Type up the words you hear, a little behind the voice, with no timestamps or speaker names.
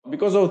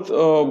Because of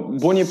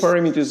bony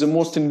pyramid is the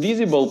most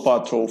invisible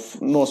part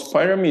of nose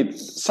pyramid,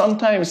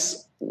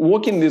 sometimes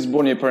walking this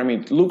bony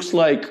pyramid looks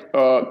like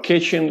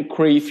catching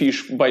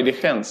crayfish by the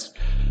hands.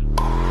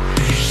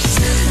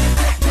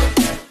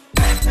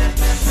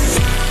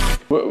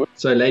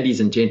 So, ladies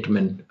and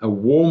gentlemen, a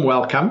warm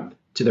welcome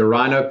to the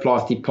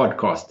Rhinoplasty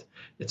podcast.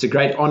 It's a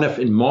great honor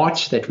in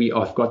March that we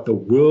have got the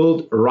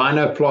World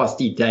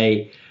Rhinoplasty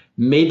Day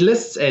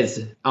medalists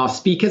as our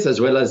speakers,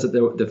 as well as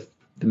the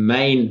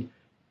main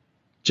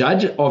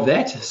judge of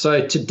that.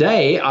 So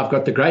today I've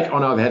got the great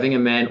honor of having a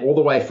man all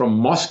the way from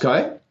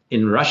Moscow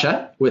in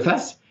Russia with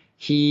us.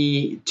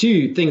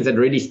 Two things that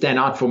really stand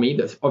out for me.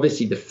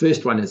 Obviously, the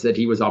first one is that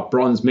he was our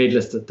bronze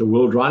medalist at the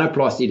World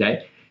Rhinoplasty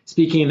Day,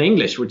 speaking in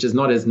English, which is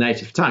not his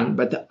native tongue.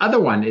 But the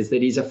other one is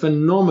that he's a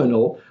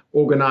phenomenal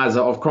organizer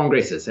of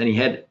congresses, and he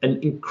had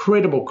an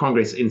incredible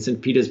congress in St.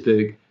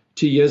 Petersburg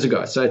 2 years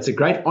ago. So it's a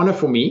great honor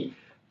for me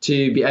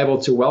to be able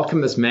to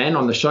welcome this man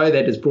on the show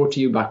that is brought to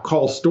you by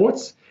Carl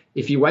Storz.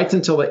 If you wait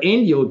until the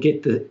end, you'll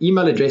get the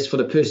email address for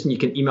the person you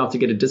can email to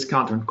get a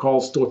discount on Carl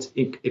Storz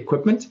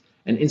equipment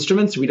and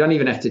instruments. We don't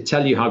even have to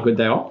tell you how good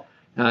they are.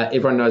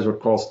 Everyone knows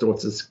what Carl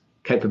Storz's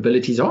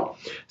capabilities are.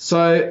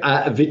 So,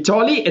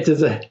 Vitaly, it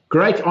is a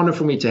great honor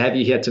for me to have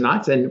you here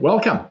tonight, and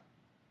welcome.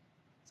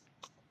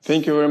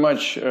 Thank you very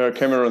much,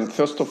 Cameron.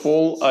 First of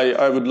all,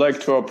 I would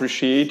like to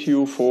appreciate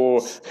you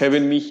for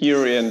having me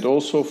here and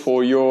also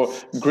for your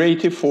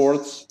great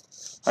efforts.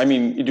 I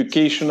mean,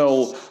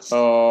 educational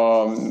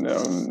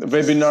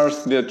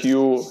webinars that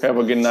you have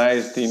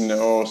organized in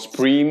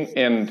spring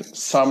and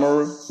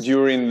summer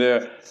during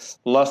the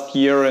last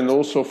year, and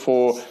also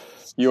for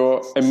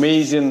your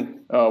amazing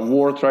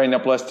World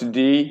Rhinoplasty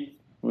Day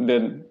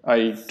that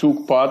I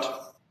took part.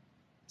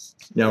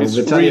 Yeah, it's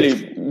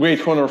really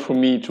great honor for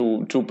me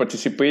to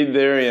participate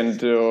there and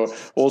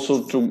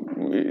also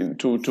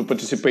to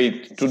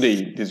participate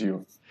today with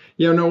you.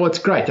 Yeah, no, it's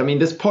great. I mean,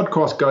 this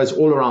podcast goes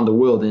all around the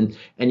world, and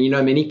you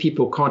know, many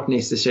people can't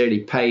necessarily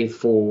pay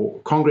for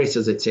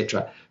congresses,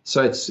 etc.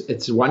 So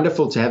it's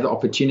wonderful to have the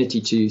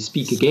opportunity to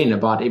speak again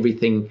about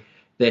everything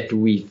that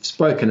we've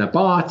spoken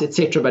about,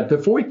 etc. But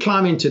before we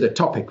climb into the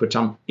topic, which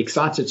I'm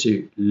excited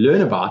to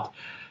learn about,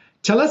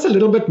 tell us a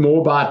little bit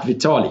more about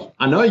Vitaly.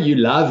 I know you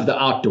love the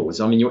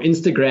outdoors. I mean, your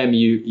Instagram,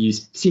 you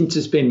seem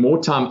to spend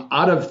more time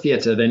out of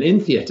theater than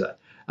in theater.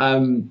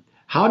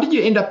 How did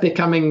you end up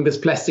becoming this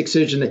plastic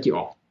surgeon that you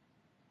are?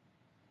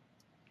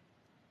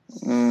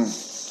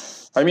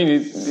 I mean,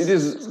 it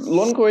is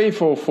long way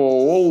for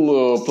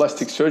all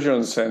plastic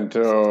surgeons, and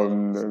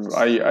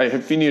I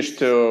have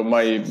finished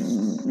my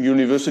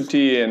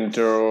university, and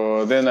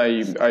then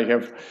I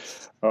have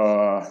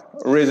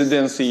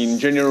residency in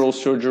general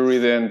surgery,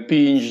 then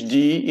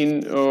PhD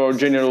in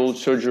general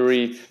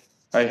surgery.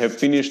 I have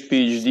finished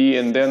PhD,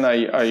 and then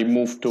I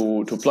moved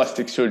to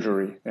plastic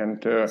surgery,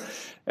 and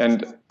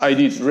I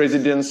did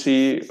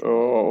residency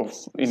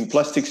in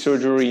plastic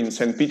surgery in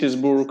St.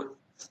 Petersburg,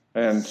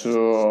 and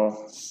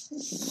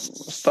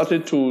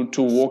started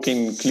to work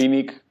in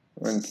clinic,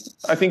 and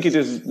I think it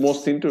is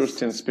most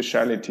interesting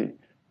specialty.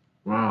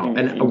 Wow!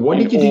 And what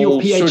did you do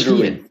your PhD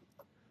surgery. in?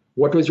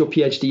 What was your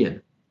PhD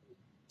in?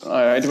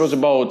 It was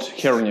about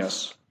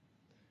hernias.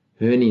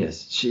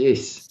 Hernias,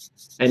 jeez.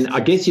 And I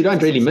guess you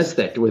don't really miss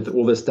that with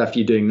all the stuff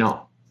you're doing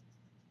now.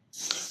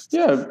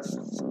 Yeah,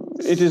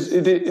 it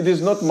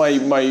is not my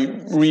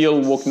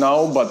real work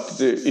now, but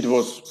it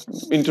was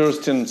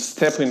interesting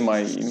step in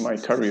my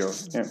career.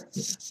 Yeah.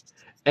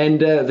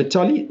 And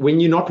Vitaly, when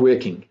you're not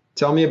working,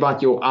 tell me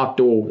about your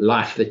outdoor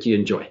life that you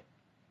enjoy.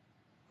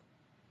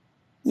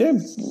 Yeah,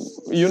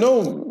 you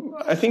know,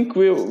 I think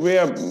we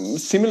are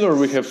similar.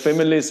 We have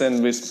families,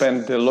 and we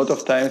spend a lot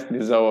of time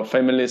with our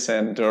families,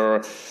 and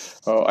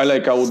I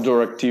like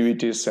outdoor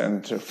activities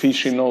and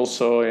fishing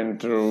also,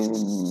 and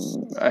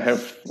I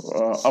have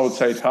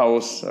outside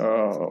house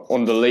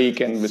on the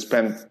lake, and we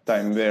spend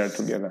time there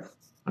together.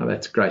 Oh,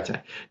 that's great.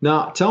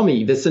 Now, tell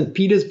me, the St.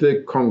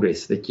 Petersburg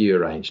Congress that you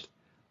arranged,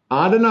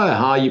 I don't know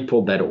how you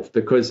pulled that off,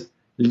 because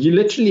you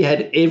literally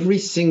had every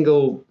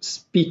single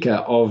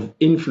speaker of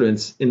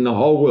influence in the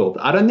whole world.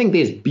 I don't think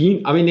there's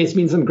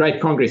been some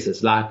great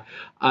congresses, like,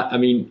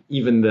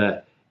 even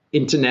the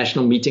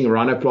International Meeting of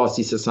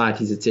Rhinoplasty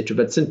Societies, etc.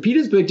 But St.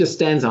 Petersburg just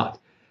stands out.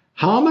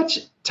 How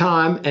much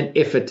time and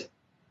effort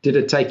did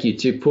it take you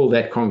to pull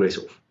that congress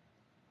off?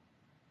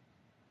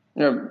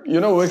 Yeah,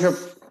 you know, we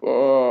have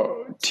a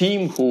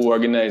team who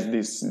organize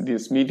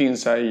these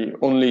meetings. I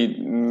only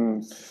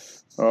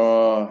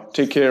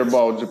take care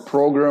about the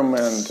program,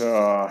 and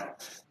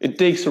it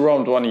takes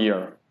around 1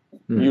 year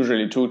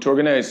usually to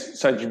organize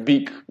such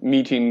big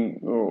meeting.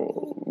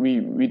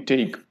 We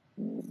take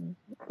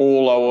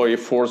all our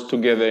efforts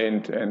together,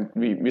 and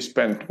we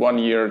spent 1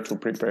 year to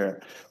prepare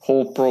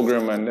whole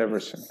program and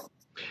everything.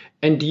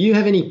 And do you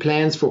have any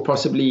plans for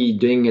possibly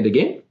doing it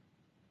again?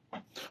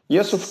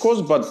 Yes, of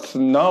course, but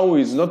now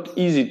is not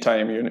easy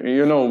time.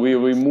 You know,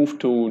 we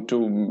moved to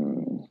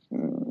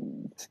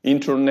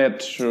internet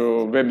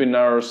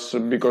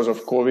webinars because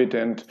of COVID,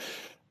 and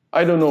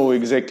I don't know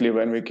exactly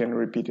when we can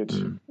repeat it.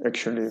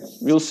 Actually,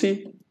 we'll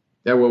see.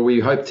 Yeah, well, we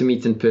hope to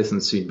meet in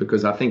person soon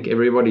because I think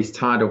everybody's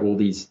tired of all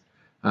these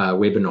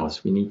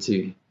webinars. We need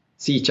to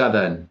see each other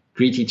and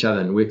greet each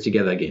other and work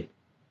together again.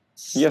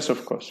 Yes,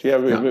 of course. Yeah,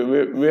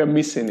 we are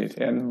missing it,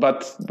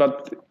 but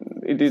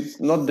it is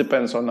not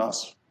depends on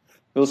us.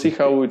 We'll see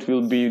how it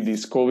will be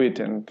this COVID,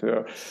 and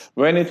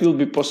when it will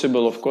be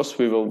possible, of course,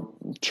 we will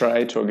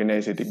try to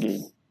organize it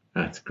again.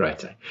 That's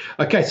great.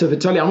 Okay, so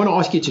Vitaly, I want to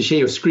ask you to share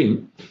your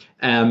screen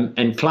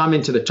and climb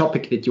into the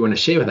topic that you want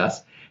to share with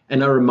us.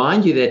 And I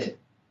remind you that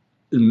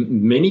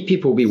many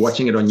people will be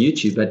watching it on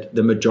YouTube, but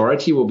the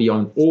majority will be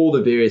on all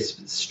the various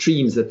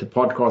streams that the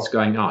podcast is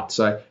going out.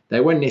 So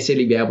they won't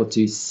necessarily be able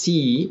to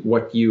see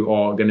what you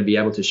are going to be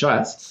able to show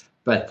us.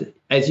 But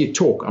as you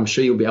talk, I'm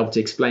sure you'll be able to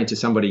explain to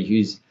somebody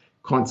who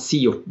can't see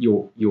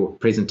your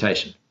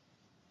presentation.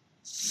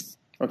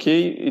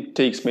 Okay, it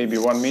takes maybe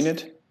 1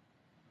 minute.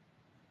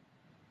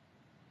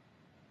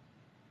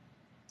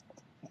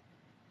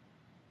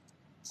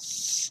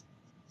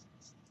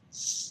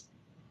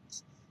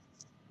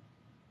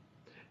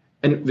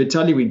 And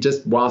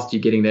Vitaly, whilst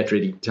you're getting that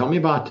ready, tell me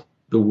about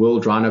the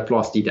World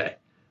Rhinoplasty Day.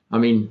 I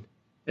mean,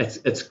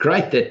 it's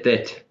great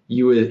that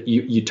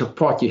you took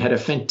part. You had a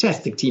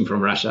fantastic team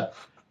from Russia,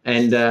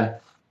 and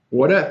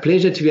what a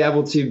pleasure to be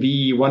able to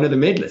be one of the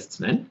medalists,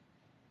 man.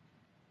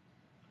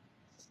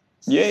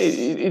 Yeah,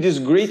 it is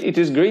great. It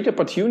is great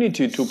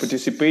opportunity to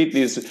participate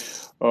in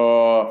this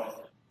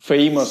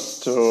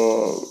famous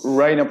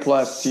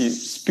rhinoplasty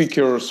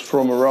speakers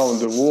from around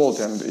the world,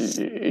 and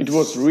it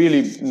was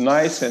really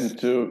nice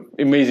and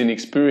amazing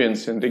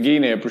experience. And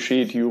again, I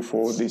appreciate you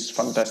for this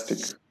fantastic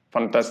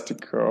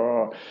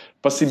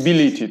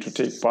possibility to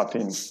take part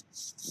in.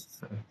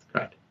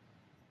 Right.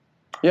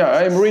 Yeah,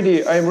 I'm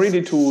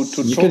ready to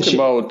talk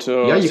about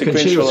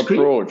sequential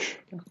approach.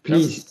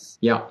 Please,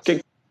 yeah.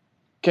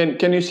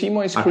 Can you see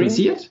my screen?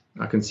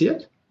 I can see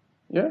it.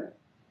 Yeah.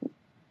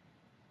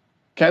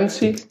 Can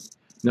see?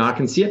 No, I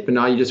can see it, but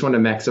now you just want to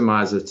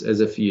maximize it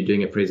as if you're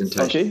doing a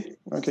presentation.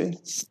 Okay.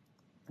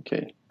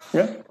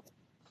 Yeah.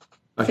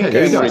 Okay,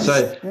 there we go.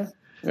 So,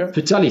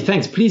 Vitaly,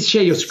 thanks. Please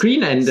share your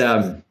screen and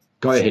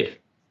go ahead.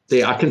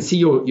 There, I can see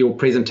your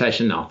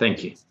presentation now.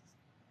 Thank you.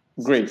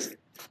 Great.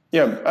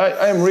 Yeah,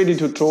 I am ready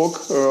to talk.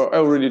 I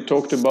already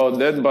talked about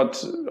that,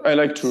 but I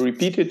like to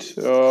repeat it.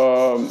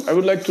 I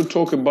would like to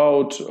talk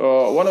about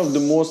one of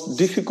the most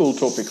difficult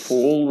topics for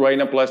all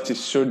rhinoplasty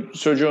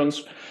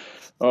surgeons,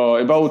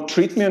 about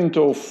treatment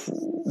of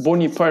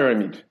bony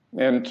pyramid.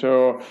 And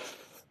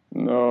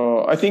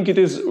I think it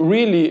is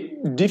really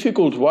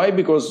difficult. Why?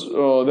 Because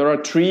there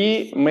are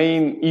three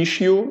main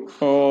issues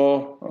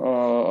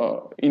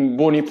in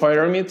bony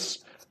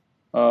pyramids.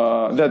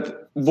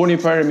 That bony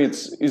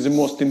pyramids is the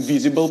most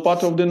invisible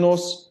part of the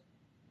nose.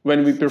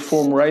 When we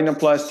perform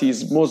rhinoplasty,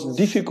 it's most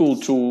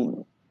difficult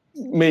to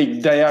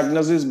make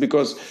diagnosis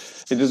because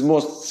it is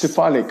most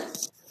cephalic.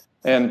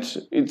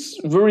 And it's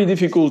very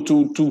difficult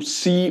to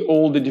see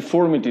all the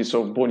deformities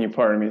of bony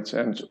pyramids.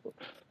 And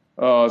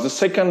the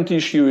second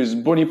issue is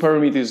bony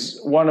pyramid is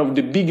one of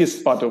the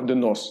biggest part of the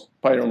nose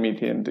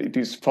pyramid, and it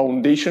is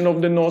foundation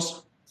of the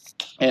nose.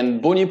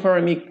 And bony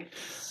pyramid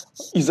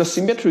is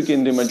asymmetric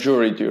in the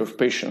majority of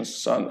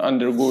patients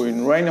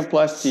undergoing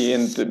rhinoplasty.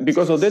 And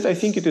because of that, I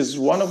think it is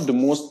one of the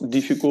most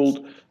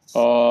difficult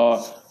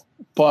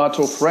part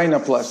of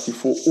rhinoplasty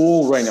for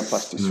all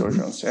rhinoplasty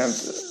surgeons. And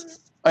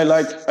I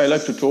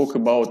like to talk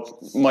about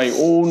my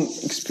own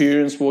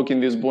experience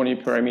working this bony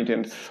pyramid,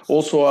 and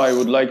also I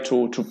would like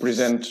to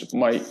present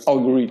my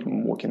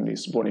algorithm working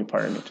this bony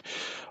pyramid.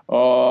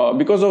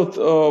 Because of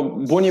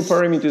bony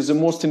pyramid is the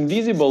most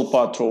invisible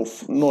part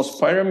of nose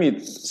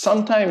pyramid,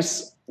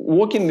 sometimes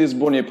working this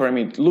bony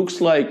pyramid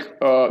looks like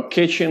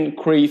catching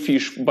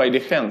crayfish by the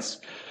hands.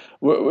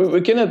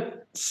 We cannot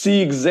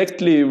see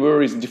exactly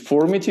where is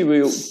deformity.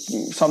 We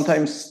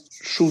sometimes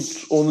should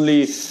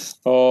only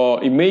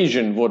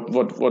imagine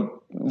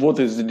what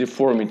is the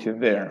deformity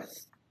there.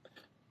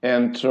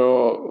 And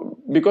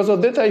because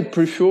of that, I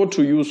prefer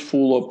to use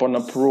full open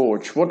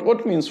approach.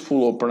 What means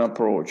full open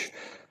approach?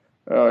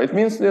 It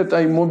means that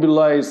I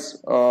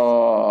mobilize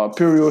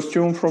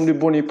periosteum from the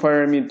bony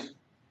pyramid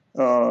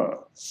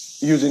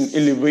using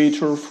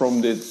elevator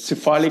from the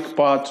cephalic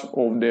part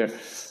of the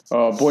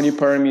bony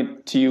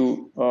pyramid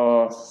till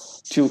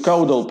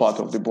caudal part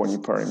of the bony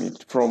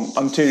pyramid, from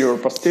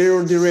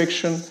anterior-posterior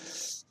direction,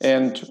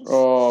 and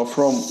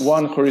from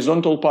one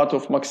horizontal part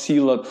of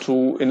maxilla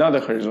to another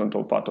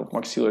horizontal part of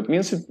maxilla. It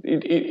means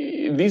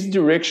these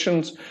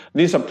directions,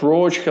 this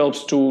approach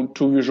helps to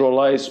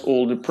visualize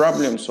all the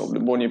problems of the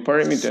bony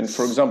pyramid. And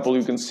for example,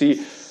 you can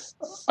see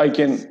I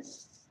can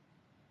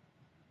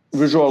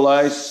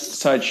visualize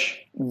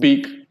such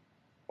big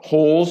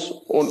holes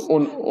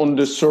on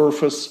the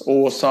surface,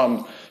 or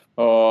some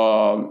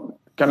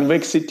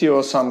convexity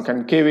or some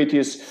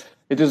concavities.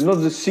 It is not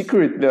the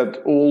secret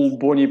that all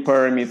bony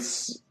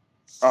pyramids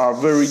are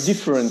very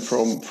different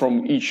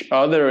from each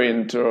other,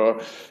 and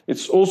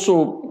it's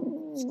also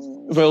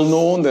well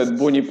known that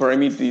bony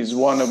pyramid is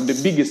one of the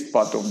biggest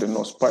part of the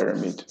nose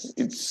pyramid.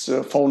 It's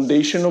a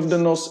foundation of the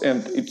nose,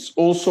 and it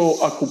also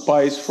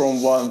occupies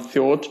from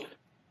 1/3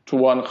 to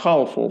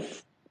 1/2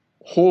 of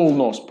whole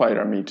nose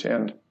pyramid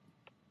and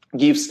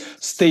gives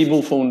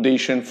stable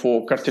foundation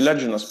for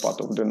cartilaginous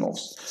part of the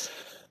nose.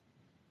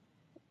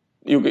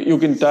 You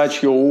can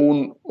touch your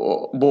own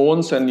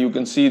bones and you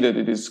can see that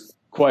it is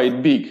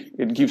quite big.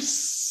 It gives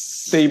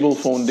stable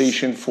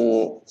foundation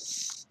for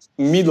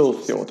middle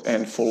third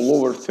and for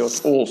lower third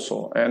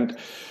also. And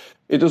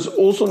it is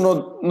also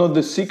not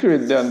the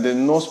secret that the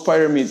nose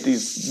pyramid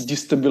is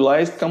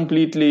destabilized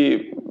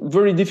completely.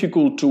 Very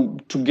difficult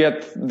to get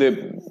the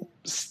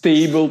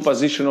stable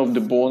position of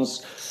the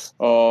bones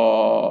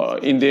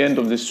in the end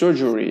of the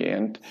surgery.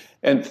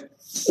 And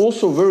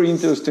also very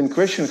interesting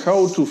question,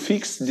 how to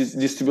fix these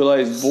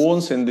destabilized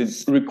bones and the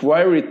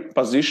required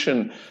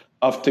position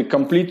after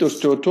complete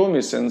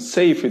osteotomies and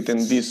save it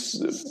in this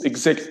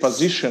exact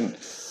position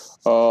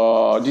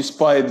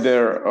despite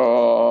their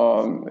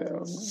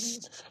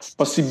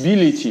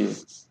possibility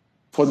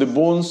for the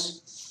bones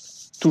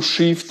to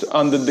shift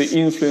under the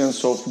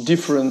influence of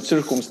different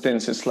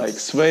circumstances like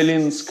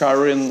swelling,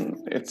 scarring,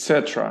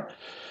 etc.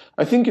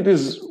 I think it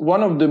is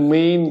one of the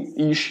main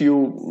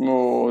issues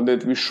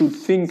that we should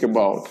think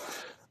about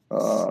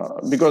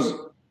because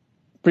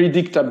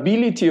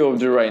predictability of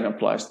the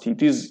rhinoplasty,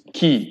 it is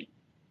key.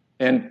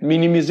 And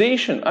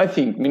minimization, I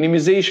think,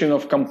 minimization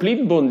of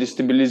complete bone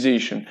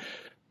destabilization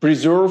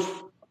preserve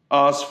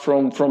us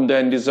from the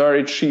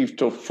undesired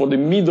shift for the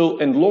middle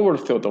and lower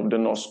third of the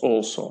nose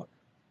also.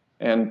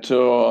 And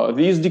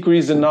these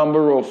decrease the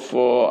number of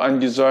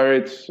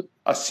undesired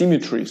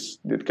asymmetries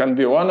that can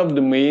be one of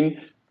the main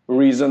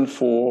reasons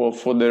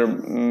for their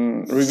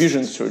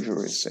revision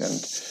surgeries.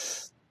 And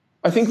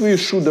I think we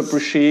should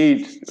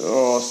appreciate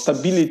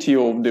stability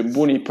of the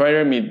bony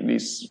pyramid,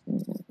 this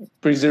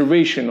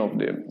preservation of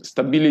the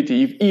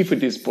stability, if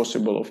it is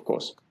possible, of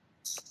course.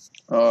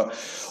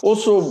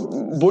 Also,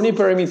 bony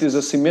pyramid is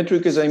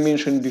asymmetric, as I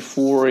mentioned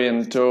before,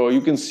 and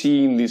you can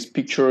see in this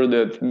picture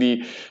that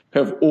we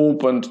have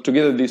opened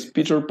together. This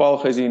Peter Paul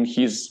has in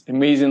his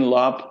amazing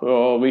lab.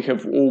 We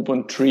have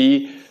opened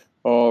 3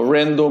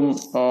 random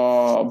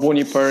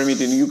bony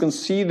pyramid, and you can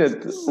see that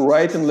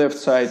right and left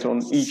side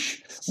on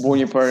each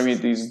bony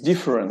pyramid is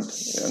different,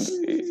 and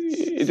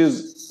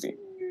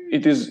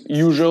it is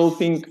usual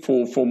thing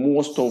for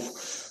most of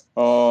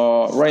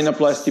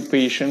rhinoplasty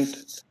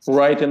patients.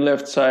 Right and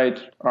left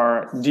side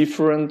are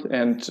different,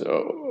 and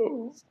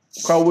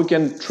how we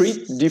can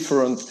treat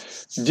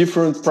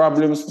different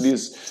problems,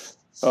 these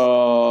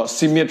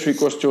symmetric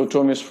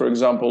osteotomies, for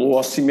example,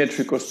 or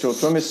asymmetric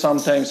osteotomies.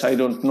 Sometimes I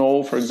don't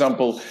know. For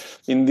example,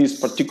 in this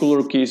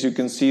particular case, you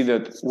can see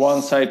that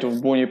one side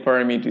of bony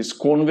pyramid is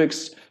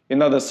convex,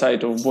 another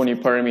side of bony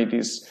pyramid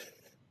is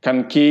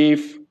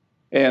concave,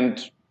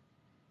 and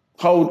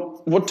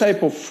what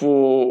type of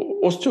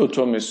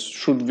osteotomies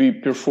should we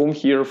perform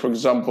here, for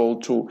example,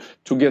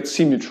 to get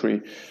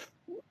symmetry?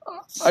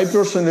 I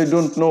personally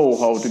don't know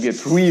how to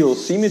get real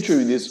symmetry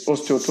with these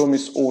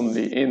osteotomies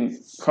only, and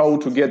how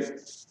to get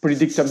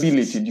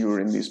predictability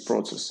during this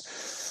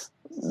process.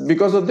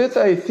 Because of that,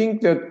 I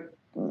think that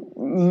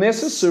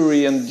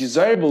necessary and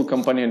desirable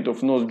component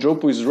of nose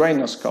job is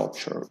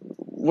rhinosculpture.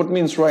 What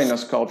means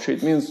rhinosculpture?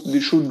 It means we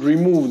should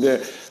remove the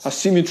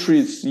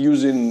asymmetries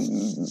using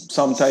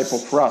some type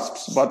of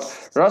rasps. But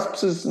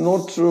rasps is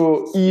not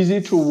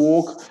easy to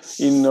work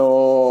in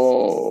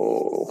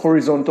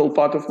horizontal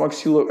part of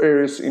maxillary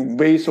areas, in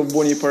base of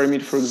bony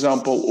pyramid, for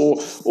example, or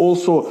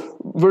also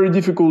very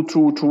difficult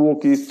to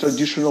work with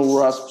traditional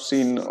rasps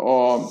in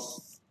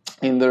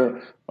the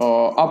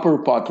upper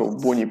part of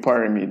bony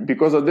pyramid.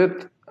 Because of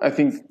that, I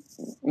think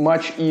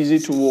much easier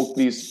to work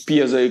with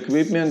piezo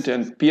equipment,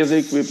 and piezo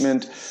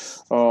equipment,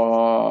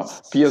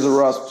 piezo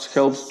rasps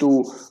helps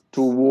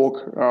to work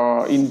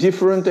in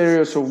different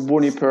areas of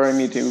bony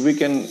pyramid, and we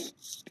can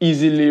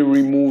easily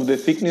remove the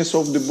thickness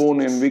of the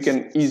bone, and we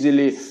can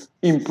easily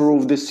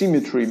improve the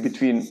symmetry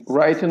between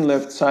right and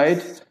left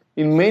side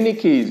in many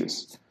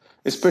cases,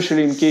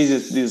 especially in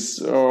cases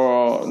this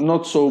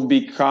not so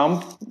big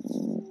hump.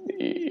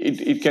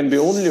 It can be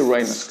only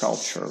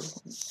rhinosculpture.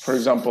 For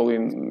example,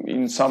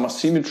 in some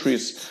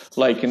asymmetries,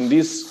 like in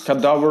this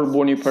cadaver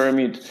bony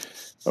pyramid,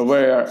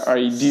 where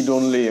I did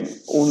only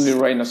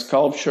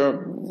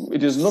rhinosculpture,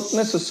 it is not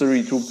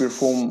necessary to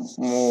perform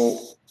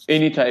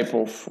any type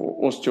of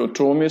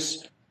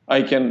osteotomies.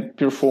 I can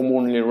perform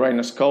only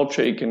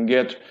rhinosculpture. I can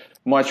get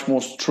much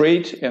more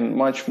straight and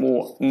much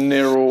more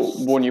narrow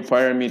bony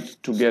pyramid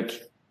to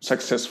get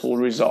successful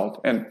result,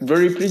 and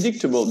very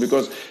predictable,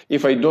 because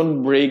if I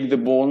don't break the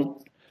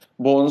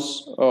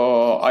bones,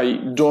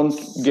 I don't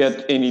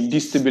get any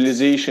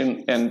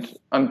destabilization and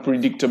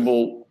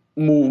unpredictable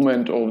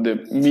movement of the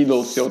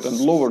middle third and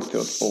lower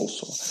third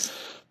also.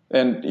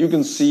 And you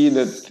can see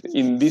that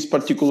in this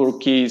particular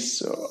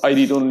case, I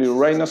did only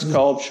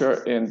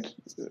rhinosculpture, and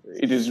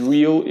it is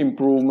real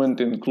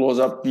improvement in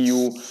close-up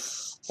view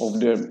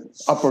of the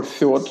upper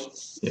third,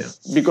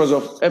 because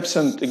of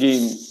absent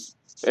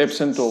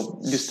of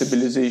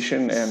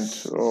destabilization and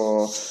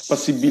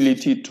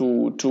possibility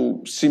to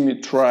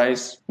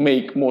symmetrize,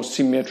 make more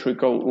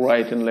symmetrical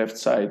right and left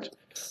side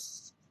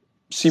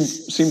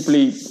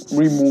simply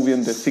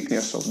removing the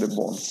thickness of the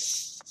bone.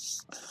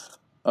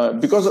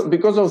 Because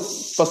of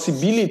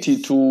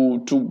possibility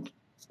to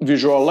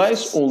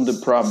visualize all the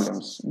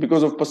problems,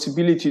 because of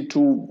possibility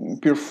to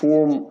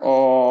perform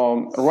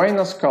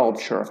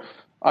rhinosculpture,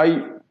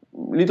 I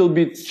little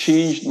bit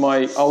changed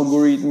my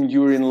algorithm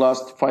during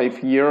last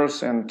 5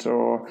 years, and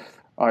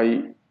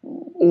I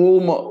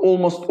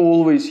almost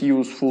always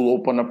use full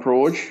open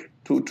approach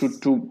to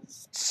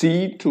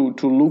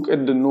look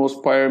at the nose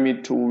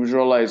pyramid, to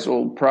visualize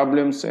all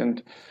problems,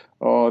 and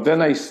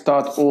then I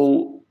start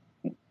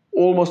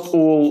almost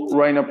all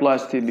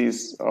rhinoplasty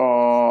this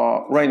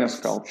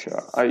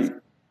rhinosculpture. I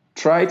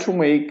try to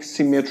make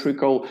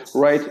symmetrical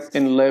right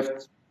and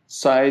left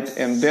side,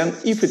 and then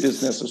if it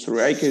is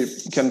necessary, I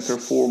can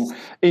perform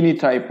any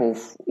type of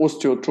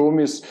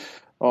osteotomies.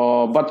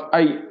 But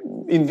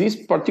in this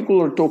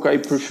particular talk, I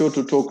prefer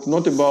to talk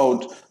not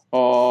about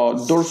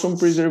dorsum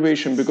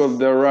preservation, because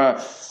there are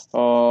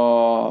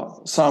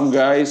some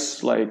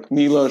guys like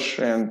Miloš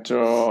and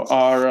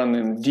Aaron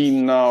and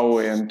Dean now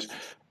and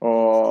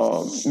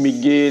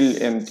Miguel,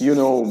 and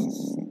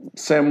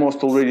Sam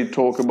most already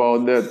talk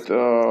about that.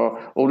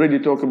 Already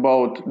talk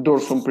about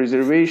dorsum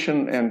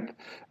preservation, and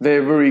they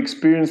are very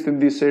experienced in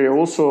this area.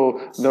 Also,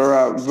 there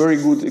are very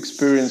good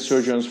experienced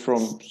surgeons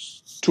from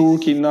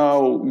Turkey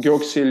now,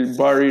 Göksel,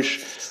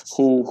 Barish,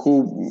 who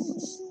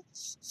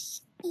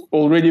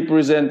already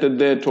presented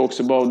their talks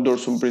about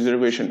dorsum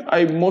preservation.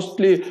 I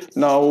mostly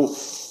now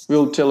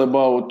will tell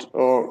about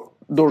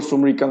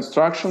dorsum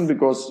reconstruction,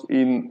 because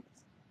in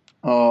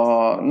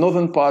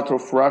northern part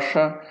of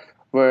Russia,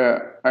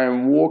 where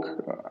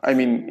I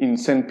mean in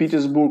St.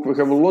 Petersburg, we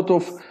have a lot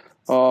of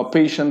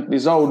patients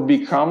without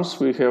big humps.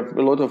 We have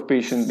a lot of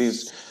patients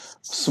with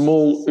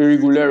small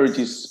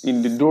irregularities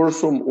in the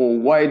dorsum or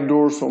wide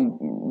dorsum,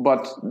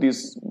 but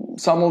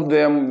some of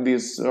them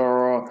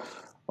are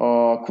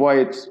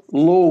quite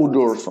low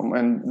dorsum,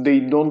 and they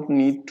don't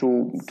need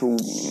to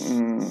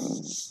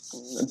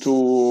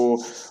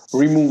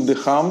remove the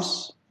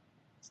humps.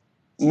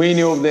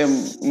 Many of them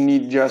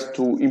need just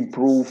to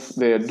improve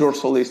their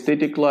dorsal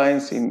aesthetic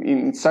lines.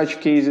 In such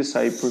cases,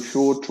 I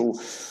prefer to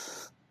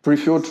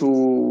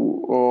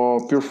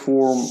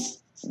perform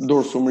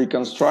dorsum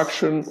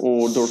reconstruction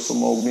or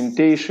dorsum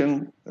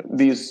augmentation,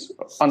 these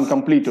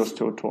incomplete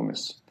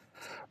osteotomies.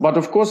 But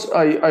of course,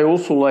 I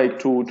also like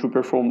to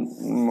perform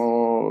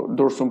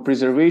dorsum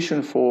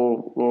preservation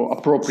for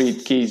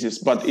appropriate cases.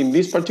 But in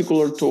this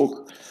particular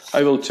talk,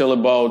 I will tell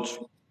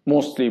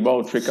mostly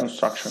about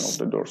reconstruction of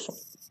the dorsum.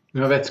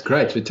 No, that's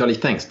great, Vitaly.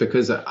 Thanks.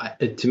 Because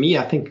to me,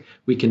 I think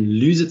we can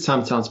lose it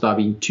sometimes by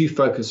being too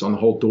focused on the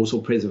whole dorsal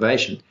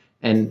preservation.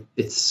 And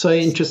it's so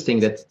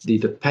interesting that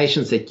the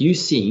patients that you're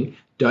seeing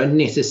don't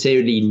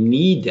necessarily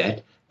need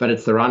that, but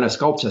it's the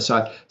rhinosculpture.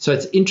 So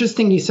it's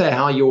interesting you say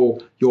how your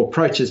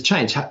approach has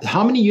changed.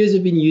 How many years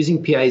have you been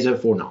using piezo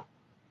for now?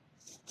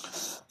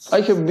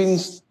 I have been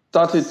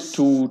started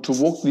to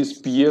work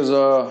with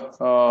piezo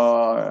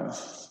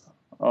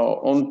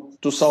on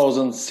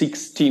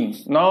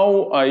 2016.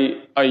 Now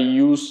I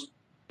use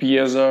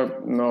piezo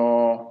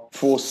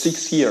for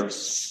 6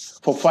 years.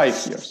 For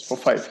 5 years.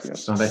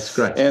 Oh, that's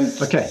great. And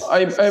okay.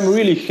 I'm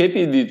really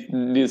happy with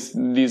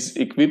this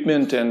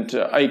equipment, and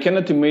I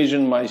cannot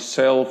imagine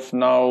myself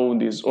now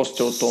these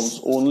osteotomes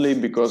only,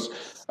 because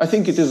I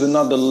think it is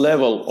another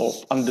level of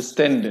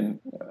understanding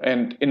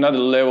and another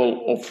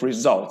level of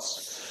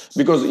results,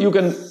 because you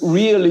can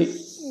really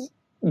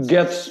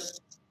get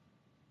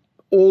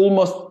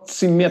almost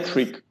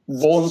symmetric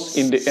bones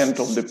in the end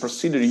of the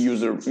procedure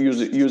using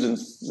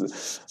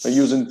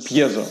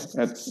piezo.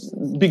 That's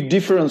big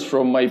difference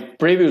from my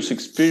previous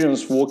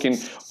experience working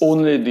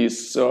only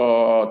these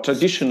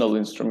traditional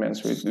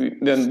instruments.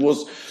 Then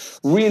was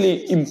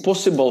really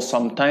impossible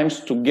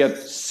sometimes to get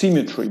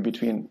symmetry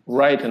between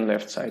right and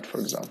left side, for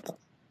example.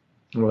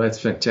 Well, that's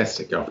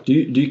fantastic. Do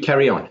you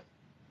carry on?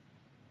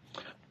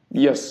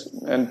 Yes,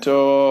 and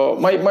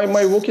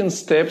my working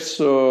steps,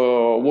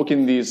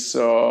 working this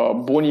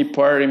bony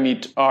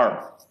pyramid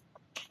are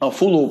a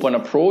full open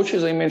approach,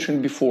 as I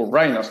mentioned before,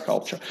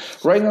 rhinosculpture.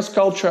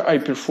 Rhinosculpture I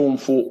perform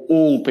for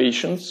all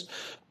patients,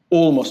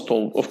 almost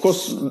all. Of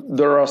course,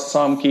 there are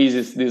some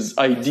cases, this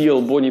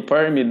ideal bony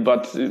pyramid,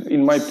 but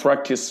in my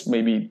practice,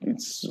 maybe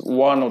it's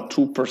 1 or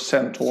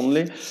 2%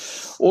 only.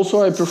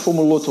 Also, I perform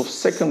a lot of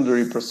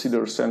secondary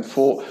procedures, and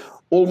for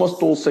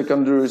almost all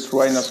secondaries,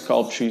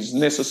 rhinosculpture is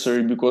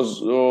necessary,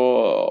 because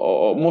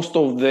most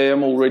of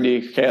them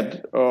already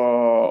had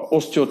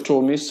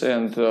osteotomies,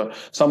 and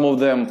some of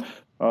them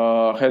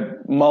had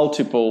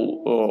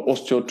multiple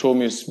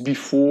osteotomies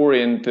before,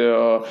 and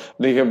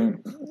they have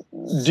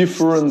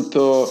different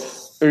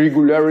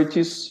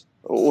irregularities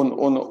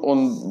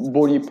on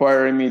bony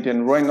pyramid,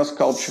 and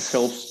rhinosculpture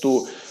helps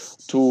to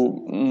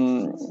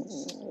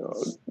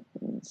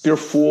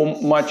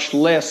perform much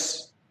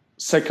less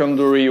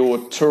secondary or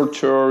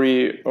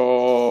tertiary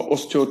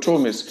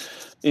osteotomies.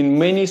 In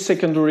many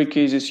secondary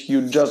cases,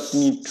 you just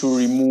need to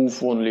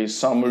remove only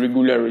some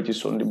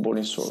irregularities on the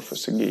bony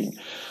surface again.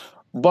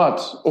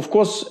 But of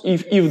course,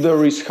 if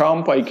there is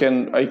hump, I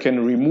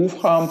can remove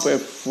hump.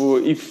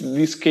 If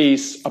this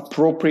case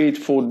appropriate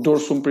for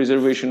dorsum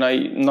preservation,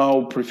 I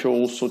now prefer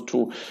also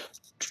to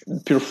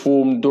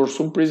perform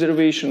dorsum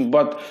preservation.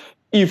 But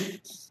if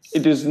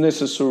it is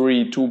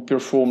necessary to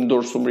perform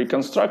dorsum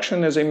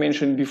reconstruction, as I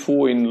mentioned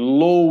before, in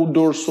low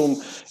dorsum,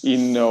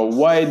 in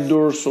wide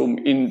dorsum,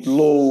 in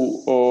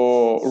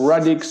low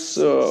radix,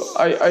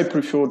 I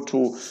prefer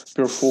to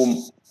perform,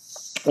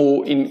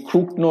 or in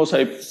crooked nose,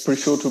 I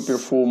prefer to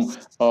perform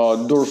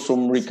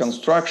dorsum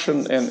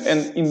reconstruction.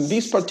 And in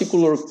these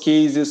particular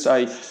cases,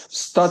 I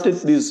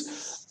started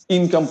this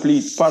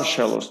incomplete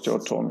partial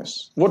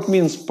osteotomies. What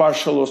means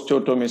partial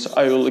osteotomies?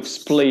 I will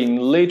explain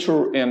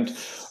later. And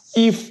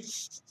if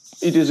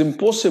it is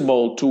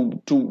impossible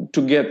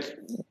to get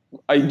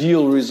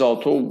ideal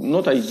result, or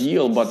not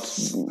ideal, but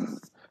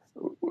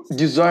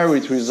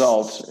desired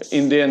result,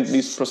 in the end,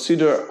 this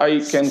procedure, I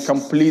can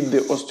complete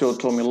the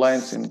osteotomy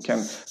lines and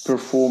can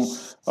perform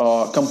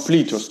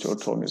complete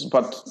osteotomies.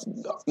 But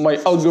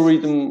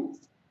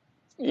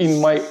in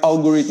my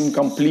algorithm,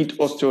 complete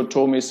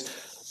osteotomies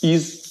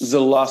is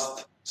the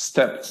last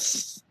step.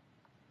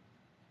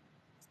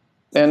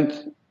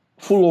 And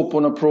full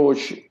open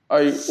approach,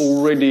 I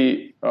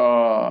already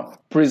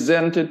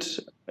presented.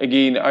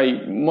 Again,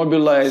 I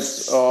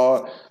mobilize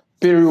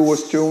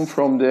periosteum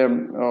from the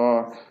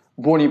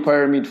bony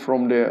pyramid,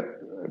 from the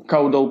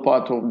caudal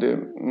part of the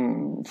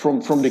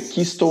from the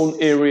keystone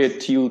area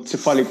till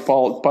cephalic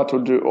part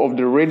of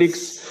the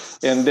radix,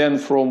 and then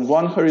from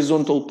one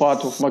horizontal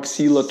part of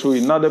maxilla to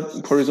another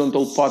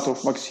horizontal part of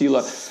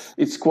maxilla.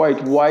 It's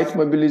quite wide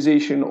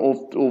mobilization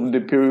of the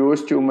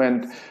periosteum,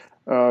 and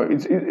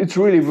it's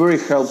really very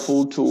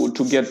helpful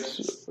to get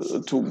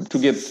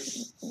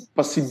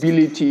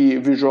possibility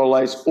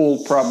visualize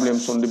all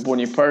problems on the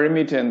bony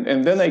pyramid,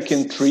 and then I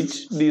can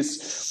treat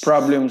these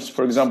problems.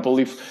 For example,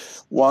 if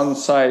one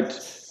side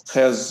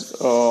has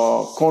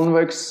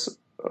convex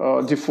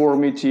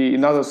deformity,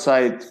 another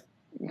side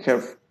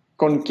have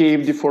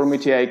concave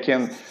deformity, I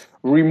can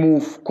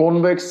remove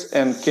convex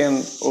and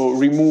can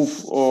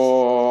remove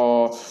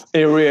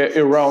area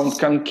around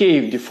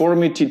concave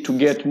deformity to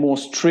get more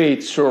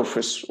straight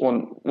surface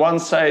on one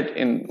side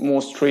and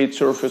more straight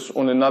surface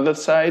on another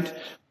side.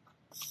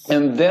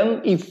 And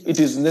then if it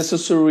is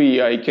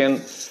necessary, I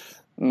can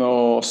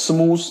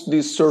smooth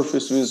this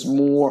surface with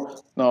more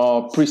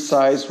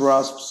precise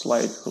rasps,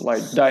 like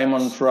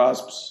diamond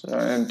rasps.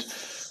 And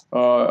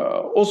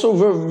also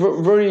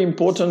very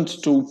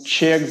important to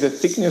check the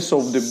thickness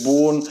of the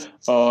bone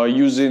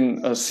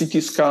using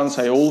CT scans.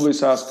 I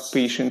always ask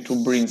patient to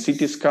bring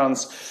CT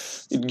scans.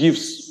 It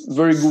gives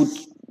very good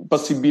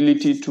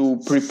possibility to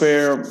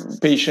prepare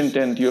patient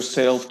and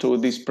yourself to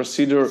this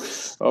procedure,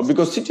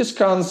 because CT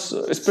scans,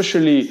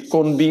 especially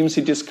cone beam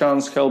CT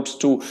scans, helps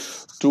to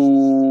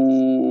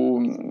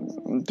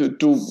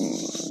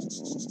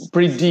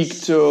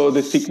predict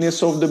the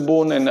thickness of the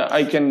bone, and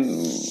I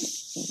can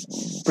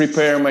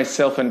prepare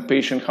myself and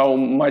patient how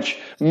much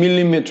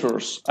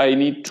millimeters I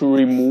need to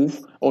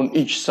remove on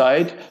each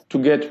side to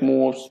get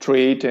more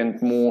straight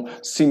and more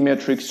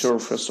symmetric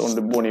surface on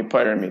the bony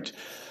pyramid.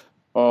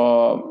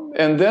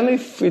 And then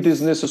if it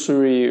is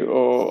necessary,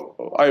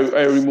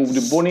 I remove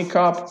the bony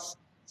cap.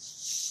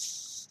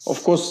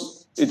 Of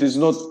course, it is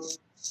not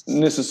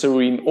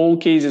necessary in all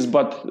cases,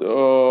 but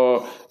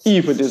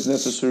if it is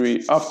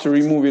necessary, after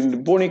removing the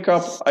bony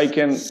cap, I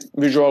can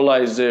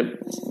visualize the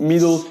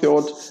middle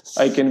third.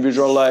 I can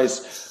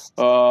visualize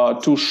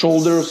two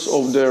shoulders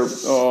of the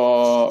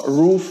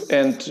roof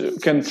and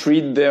can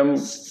treat them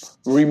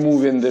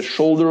removing the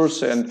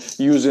shoulders and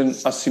using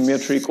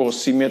asymmetric or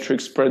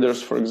symmetric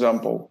spreaders, for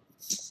example.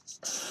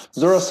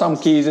 There are some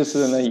cases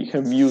that I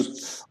have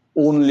used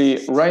only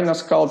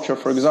rhinosculpture.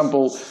 For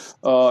example,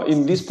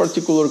 in these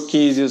particular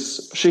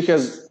cases, she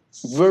has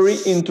very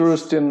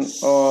interesting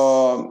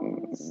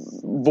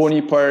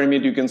bony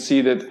pyramid. You can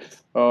see that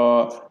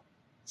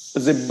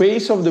the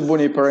base of the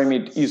bony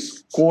pyramid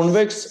is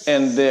convex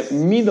and the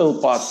middle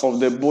part of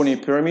the bony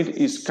pyramid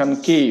is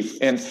concave.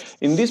 And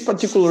in this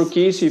particular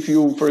case, if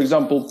you, for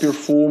example,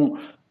 perform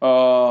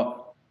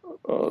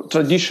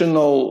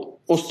traditional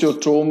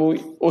osteotomy,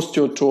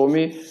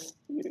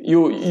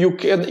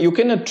 you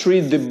cannot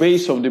treat the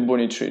base of the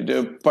bony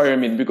the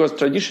pyramid, because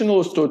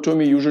traditional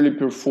osteotomy usually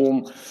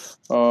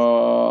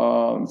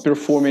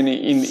performing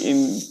in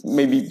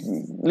maybe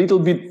little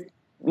bit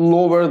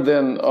lower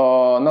than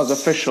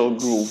nasophacial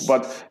groove,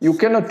 but you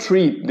cannot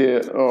treat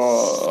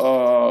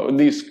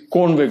this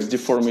convex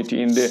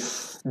deformity in the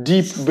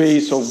deep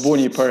base of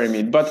bony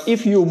pyramid. But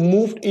if you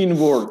moved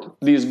inward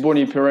this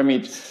bony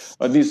pyramid,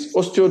 this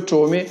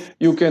osteotomy,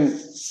 you can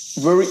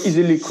very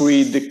easily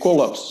create the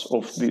collapse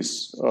of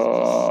this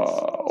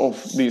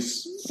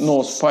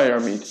nose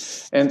pyramid.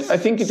 And I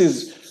think it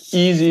is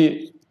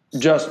easy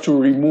just to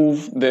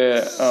remove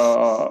the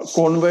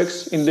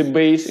convex in the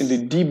base, in the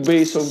deep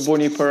base of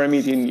bony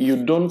pyramid, and you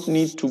don't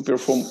need to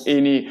perform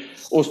any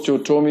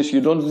osteotomies.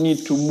 You don't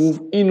need to move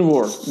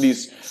inward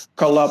this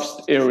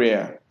collapsed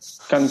area,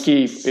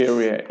 concave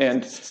area.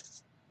 And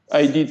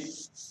I did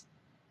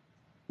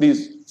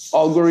this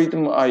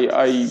algorithm,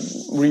 I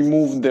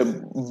remove the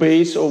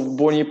base of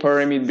bony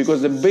pyramid,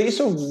 because the base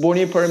of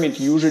bony pyramid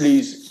usually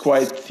is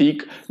quite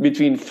thick,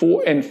 between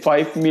 4 and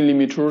 5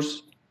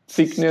 millimeters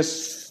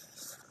thickness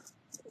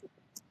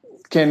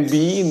can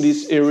be in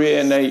this area,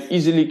 and I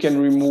easily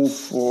can remove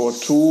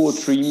 2 or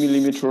 3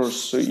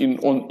 millimeters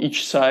on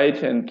each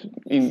side. And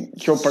in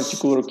your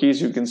particular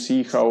case, you can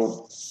see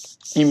how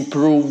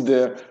improved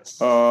the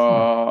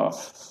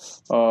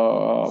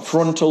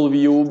frontal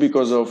view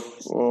because of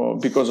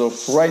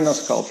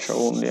rhinosculpture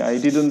only. I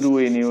didn't do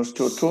any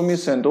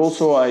osteotomies, and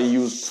also I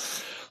used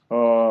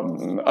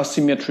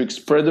asymmetric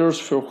spreaders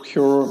for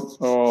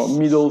her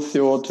middle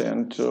third,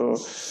 and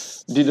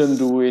didn't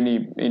do any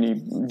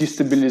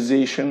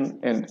destabilization,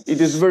 and it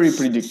is very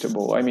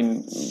predictable. I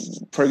mean,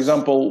 for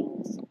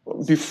example,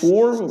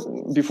 before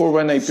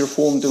when I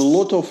performed a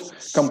lot of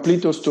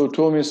complete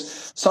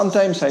osteotomies,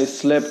 sometimes I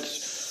slept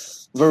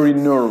very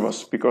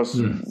nervous, because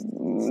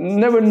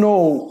never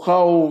know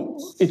how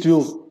it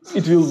will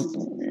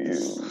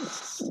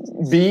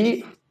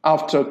be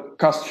after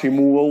cast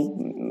removal.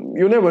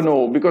 You never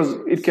know, because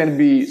it can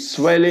be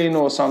swelling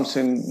or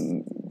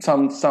something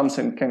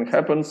can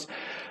happen.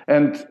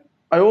 And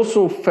I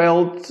also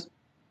felt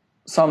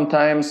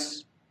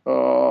sometimes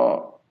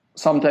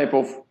some type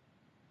of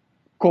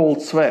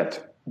cold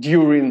sweat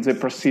during the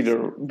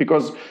procedure,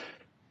 because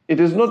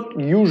it is not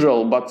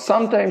usual, but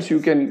sometimes you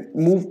can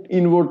move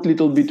inward a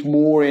little bit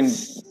more, and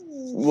it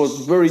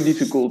was very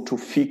difficult to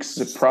fix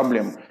the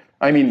problem.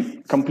 I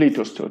mean, complete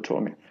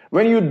osteotomy.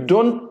 When you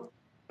don't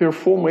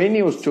perform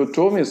any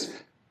osteotomies,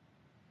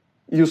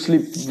 you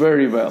sleep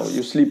very well.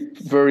 You sleep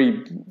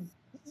very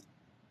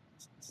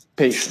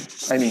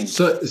patient. I mean,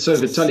 so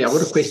Vitaly, I've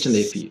got a question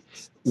there for you.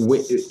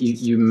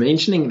 You're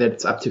mentioning that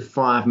it's up to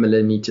 5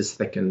 millimeters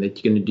thick, and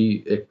that you're going to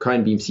do a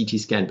cone beam CT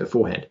scan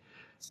beforehand.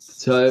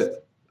 So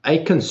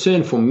a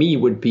concern for me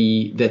would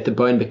be that the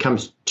bone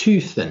becomes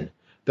too thin.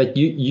 But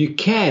you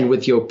can,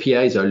 with your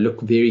piezo,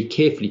 look very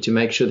carefully to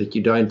make sure that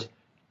you don't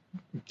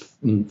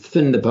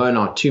thin the bone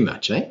out too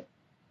much, eh?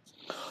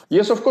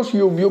 Yes, of course,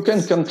 you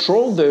can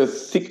control the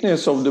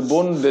thickness of the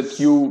bone that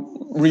you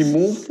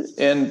removed,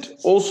 and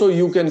also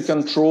you can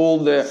control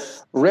the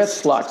red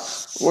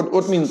flux.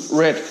 What means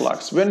red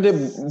flux? When the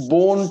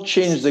bone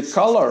changes the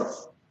color,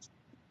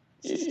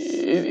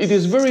 it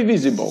is very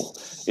visible.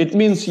 It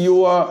means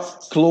you are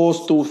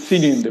close to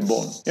thinning the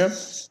bone. Yeah,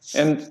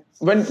 and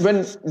when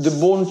the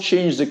bone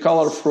changes the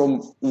color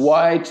from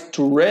white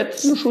to red,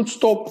 you should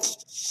stop.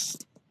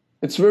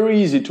 It's very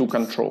easy to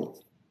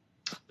control.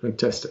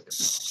 Fantastic.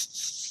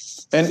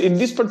 And in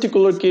this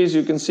particular case,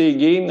 you can see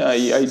again,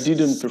 I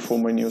didn't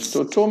perform any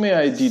osteotomy.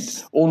 I did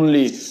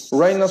only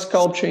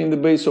rhinosculpture in the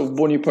base of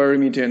bony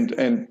pyramid,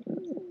 and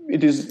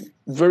it is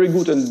very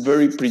good and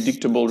very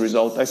predictable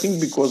result. I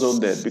think because of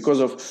that, because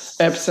of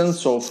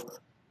absence of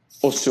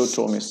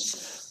osteotomies.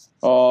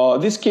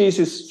 This case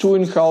is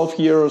 2.5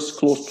 years,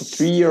 close to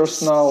 3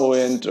 years now,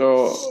 and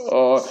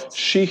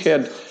she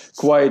had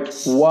quite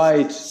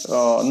wide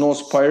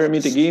nose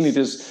pyramid. Again, it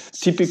is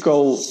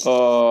typical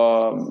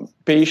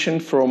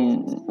patient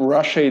from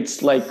Russia.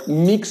 It's like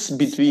mix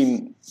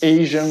between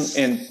Asian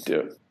and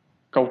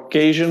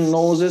Caucasian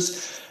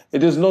noses.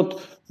 It is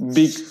not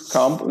big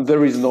hump.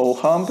 There is no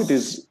hump. It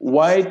is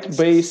wide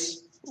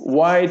base,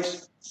 wide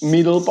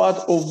middle part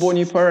of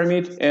bony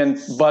pyramid, and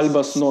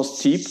bulbous nose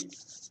tip.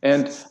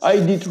 And I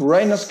did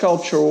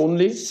rhinosculpture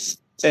only,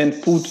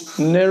 and put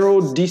narrow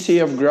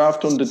DCF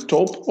graft on the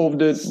top of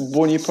the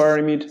bony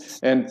pyramid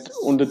and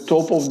on the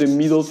top of the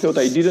middle third.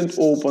 I didn't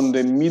open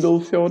the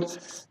middle third,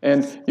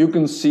 and you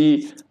can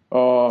see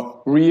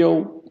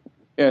real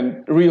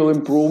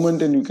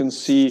improvement, and you can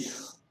see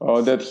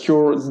that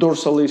her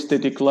dorsal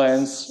aesthetic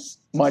lines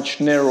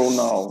much narrow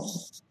now.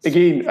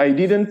 Again, I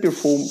didn't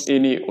perform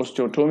any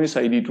osteotomies.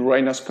 I did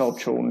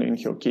rhinosculpture only in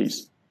her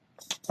case.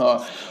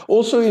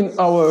 Also in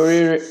our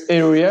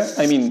area,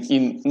 I mean,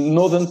 in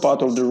northern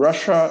part of the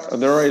Russia,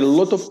 there are a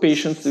lot of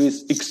patients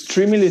with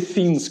extremely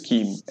thin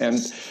skin. And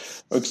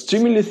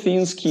extremely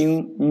thin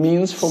skin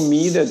means for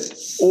me that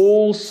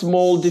all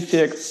small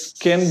defects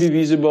can be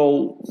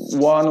visible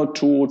 1 or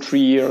 2 or 3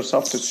 years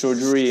after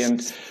surgery.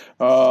 And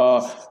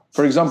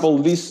for example,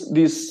 this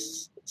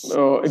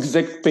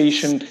exact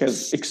patient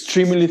has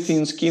extremely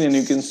thin skin, and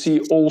you can see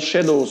all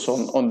shadows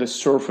on the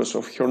surface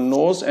of her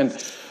nose, and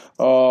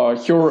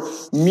her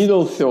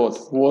middle third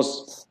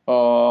was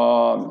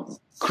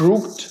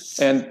crooked,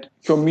 and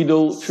her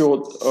middle third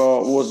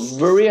was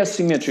very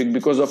asymmetric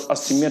because of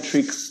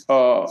asymmetric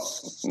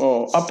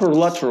upper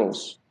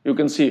laterals. You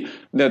can see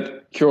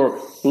that her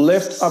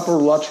left upper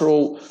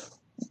lateral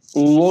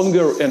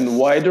longer and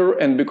wider,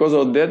 and because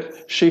of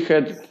that, she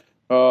had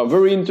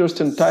very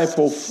interesting type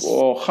of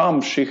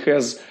hump. She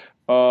had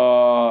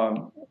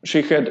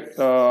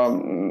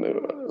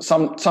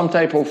some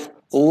type of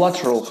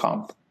lateral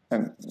hump.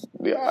 And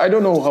I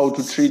don't know how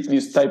to treat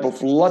this type of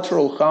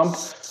lateral hump,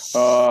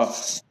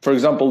 for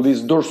example,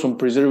 this dorsum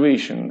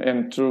preservation.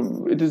 And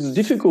it is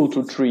difficult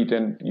to treat,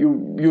 and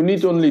you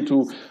need only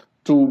to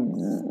to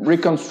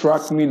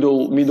reconstruct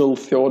middle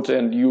third,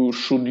 and you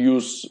should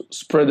use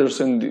spreaders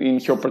in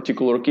her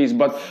particular case.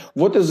 But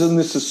what is the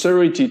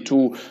necessity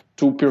to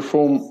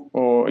perform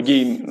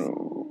again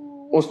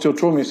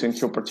osteotomies in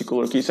her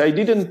particular case? I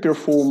didn't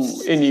perform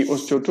any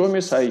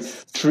osteotomies. I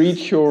treat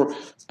her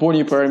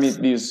bony pyramid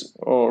with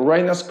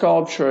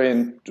rhinosculpture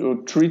and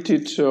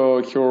treated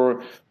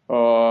her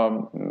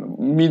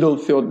middle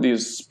third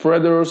with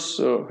spreaders,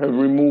 have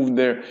removed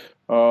the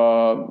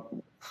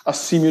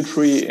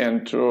asymmetry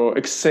and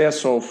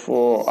excess of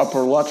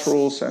upper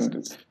laterals,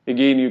 and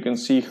again you can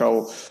see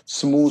how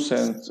smooth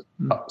and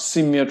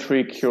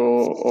symmetric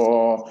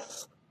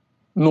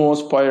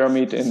nose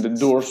pyramid and the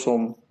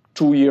dorsum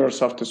 2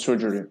 years after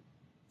surgery.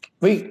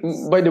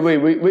 By the way,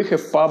 we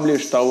have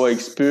published our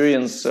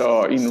experience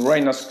in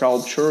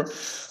rhinosculpture,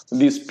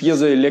 these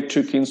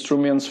piezoelectric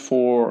instruments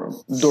for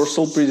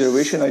dorsal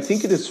preservation. I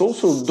think it is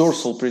also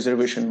dorsal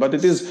preservation, but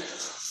it is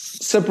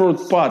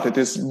separate part. It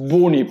is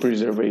bony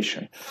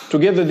preservation.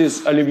 Together,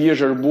 this Olivier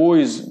Gerbeau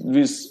is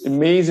this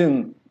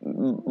amazing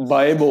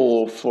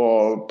Bible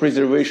of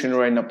preservation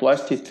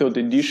rhinoplasty, 3rd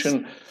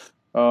edition,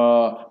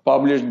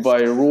 published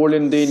by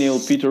Roland Daniel,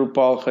 Peter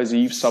Palhaz,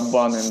 Yves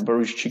Saban, and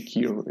Boris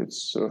Chikir.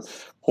 It's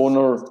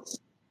honor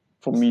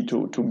for me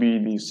to be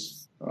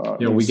this. We're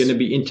going to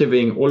be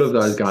interviewing all of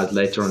those guys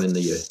later on in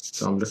the year,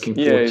 so I'm looking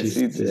forward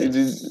to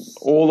that.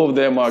 All of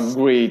them are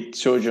great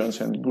surgeons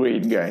and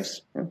great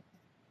guys. Yeah.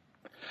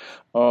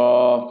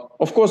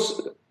 Of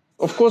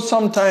course,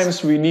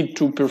 sometimes we need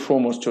to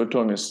perform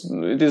osteotomies.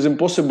 It is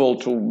impossible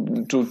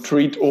to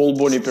treat all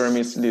bony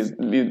pyramids with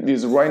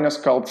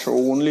rhinosculpture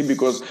only,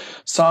 because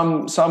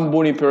some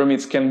bony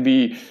pyramids can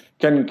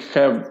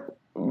have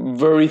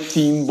very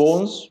thin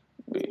bones.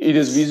 It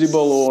is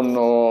visible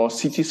on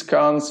CT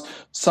scans.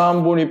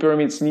 Some bony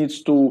pyramids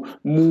needs to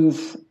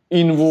move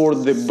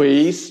inward the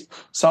base.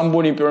 Some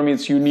bony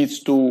pyramids you need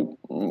to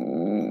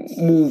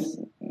move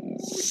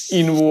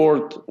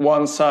inward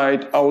one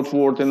side,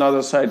 outward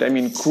another side. I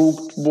mean,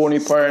 crooked bony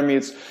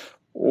pyramids,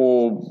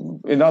 or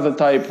another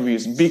type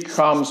with big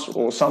humps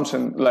or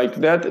something like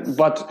that.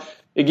 But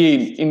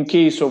again, in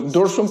case of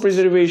dorsum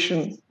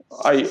preservation,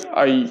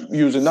 I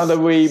use another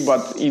way.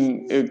 But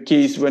in a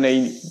case when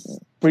I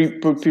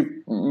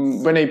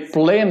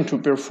plan to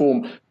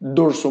perform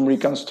dorsum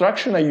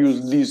reconstruction, I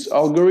use this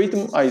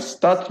algorithm. I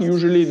start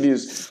usually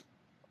this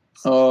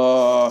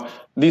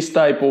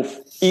type of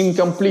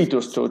incomplete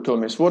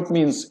osteotomies. What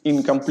means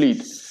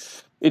incomplete?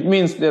 It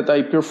means that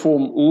I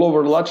perform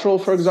lower lateral,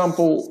 for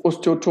example,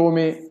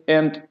 osteotomy,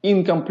 and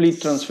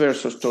incomplete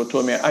transverse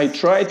osteotomy. I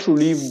try to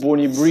leave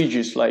bony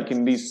bridges, like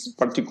in this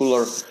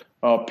particular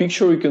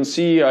picture you can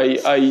see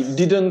I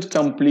didn't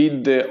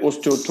complete the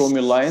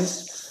osteotomy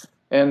lines,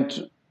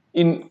 and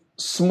in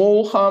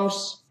small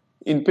humps,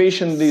 in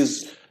patient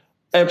is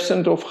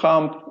absent of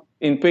hump,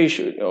 in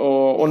patient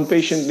on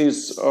patient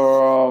is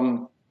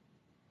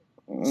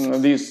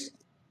this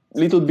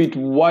little bit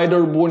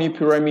wider bony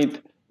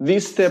pyramid.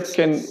 This step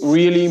can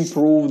really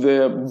improve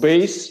the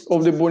base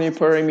of the bony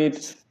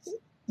pyramid,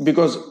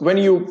 because when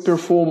you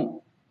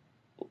perform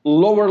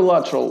lower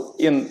lateral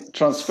in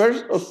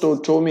transverse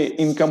osteotomy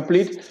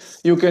incomplete,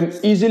 you can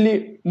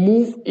easily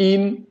move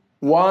in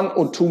 1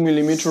 or 2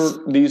 millimeter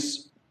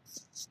this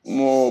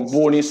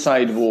bony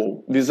side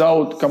wall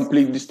without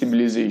complete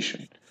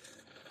destabilization.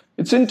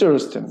 It's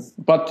interesting,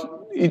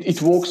 but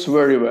it works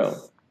very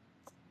well.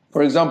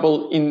 For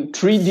example, in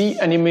 3D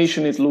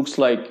animation, it looks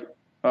like,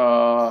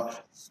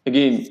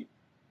 again,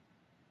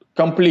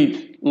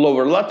 complete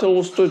lower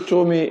lateral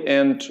osteotomy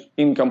and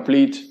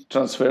incomplete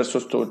transverse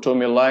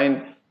osteotomy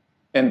line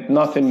and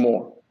nothing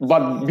more.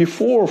 But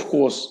before, of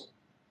course,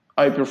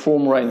 I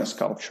perform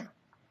rhinosculpture.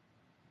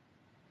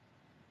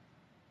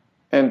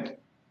 And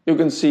you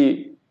can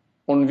see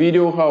on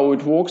video how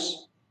it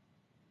works.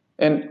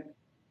 And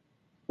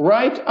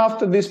right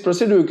after this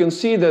procedure, you can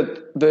see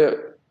that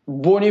the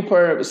bony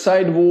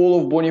side wall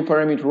of bony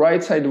pyramid,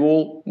 right side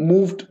wall,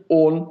 moved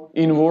on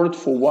inward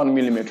for 1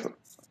 millimeter.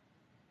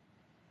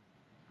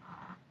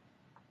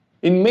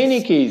 In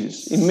many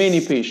cases, in many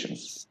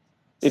patients,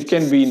 it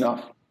can be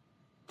enough.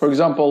 For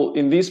example,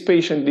 in this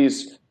patient,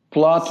 this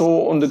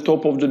plateau on the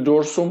top of the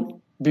dorsum,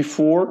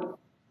 before,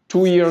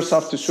 2 years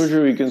after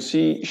surgery, you can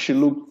see she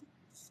looked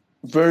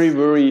very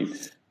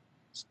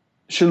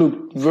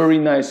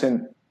nice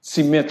and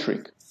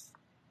symmetric,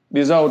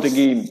 without,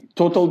 again,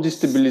 total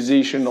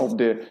destabilization of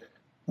the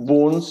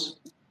bones,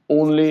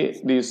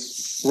 only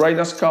this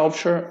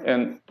rhinosculpture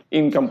and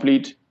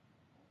incomplete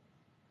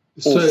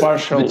or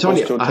partial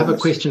Vitaly, I have a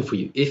osteotomies. question for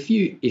you. If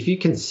you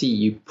can see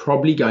you're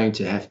probably going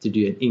to have to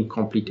do an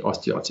incomplete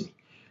osteotomy,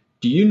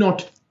 do you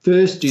not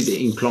first do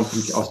the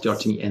incomplete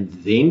osteotomy and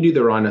then do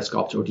the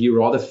rhinosculpture, or do you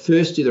rather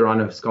first do the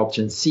rhinosculpture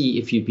and see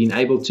if you've been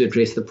able to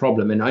address the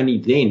problem, and only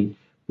then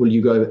will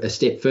you go a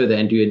step further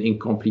and do an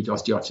incomplete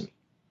osteotomy?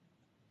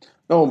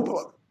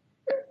 No,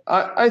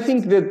 I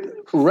think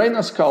that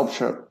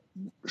rhinosculpture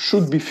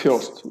should be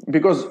first,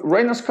 because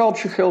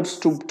rhinosculpture helps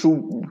to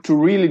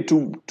really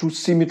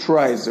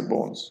symmetrize the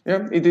bones.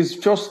 Yeah, it is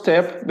first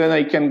step. Then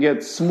I can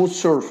get smooth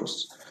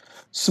surface.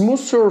 smooth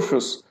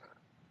surface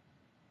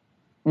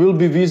will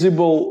be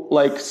visible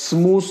like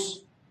smooth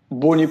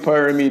bony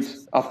pyramid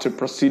after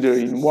procedure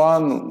in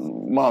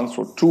 1 month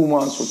or 2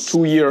 months or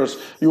 2 years.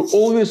 You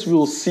always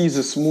will see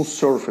the smooth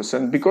surface,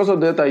 and because of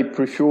that I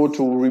prefer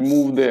to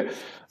remove the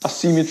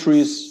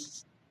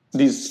asymmetries,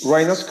 this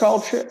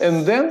rhinosculpture,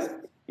 and then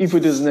if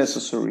it is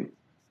necessary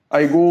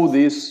I go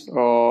this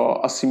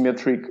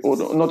asymmetric, or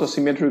not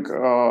asymmetric,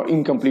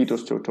 incomplete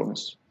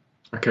osteotomies.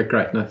 Okay,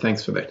 great. No,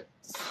 thanks for that.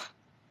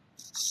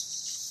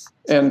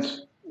 And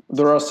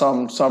there are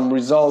some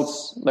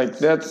results like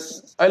that.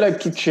 I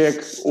like to check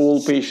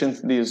all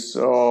patients this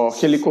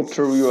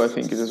helicopter view. I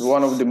think it is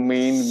one of the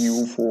main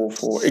view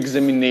for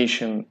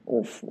examination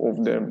of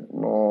the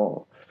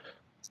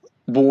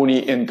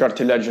bony and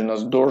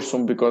cartilaginous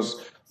dorsum,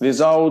 because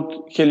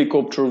without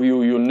helicopter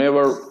view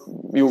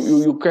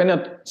you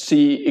cannot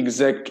see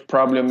exact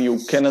problem, you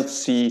cannot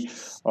see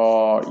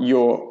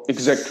your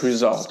exact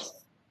result.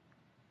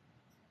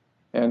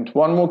 And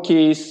one more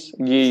case,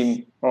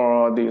 again,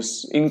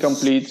 this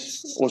incomplete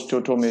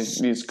osteotomy,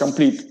 this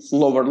complete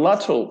lower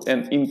lateral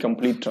and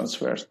incomplete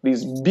transverse,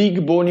 this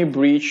big bony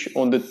breach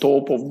on the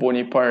top of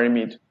bony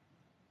pyramid.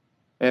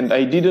 And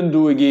I didn't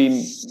do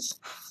again,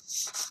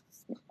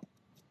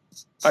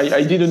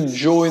 I didn't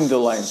join the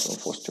lines of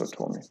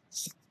osteotomy.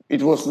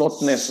 It was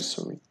not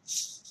necessary.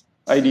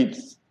 I did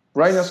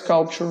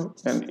rhinosculpture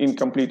and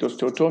incomplete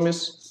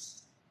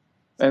osteotomies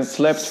and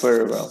slept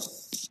very well.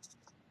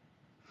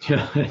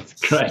 Yeah, that's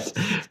great.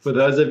 For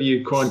those of you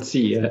who can't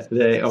see,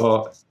 they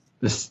are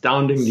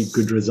astoundingly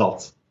good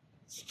results.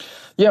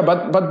 Yeah,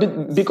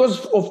 but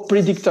because of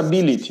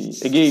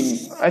predictability, again,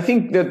 I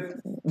think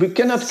that we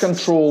cannot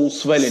control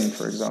swelling,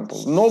 for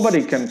example.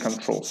 Nobody can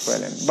control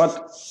swelling.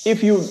 But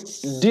if you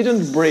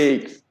didn't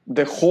break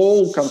the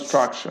whole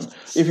construction,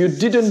 if you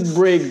didn't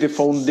break the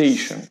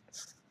foundation,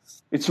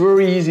 it's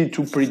very easy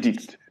to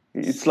predict.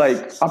 It's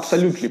like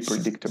absolutely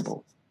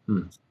predictable.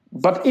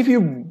 But if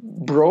you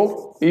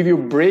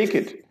break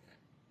it,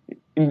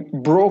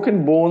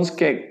 broken bones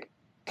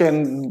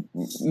can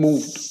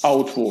move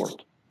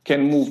outward,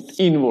 can move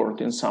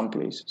inward in some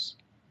places.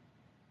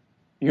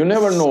 You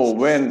never know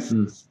when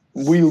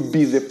will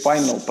be the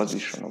final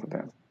position of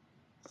them.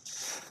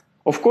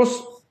 Of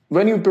course,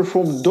 when you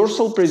perform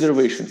dorsal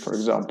preservation, for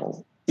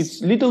example,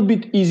 it's a little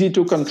bit easy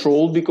to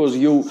control because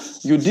you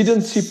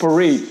didn't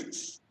separate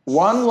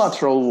one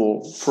lateral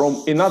wall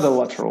from another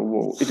lateral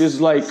wall. It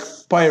is like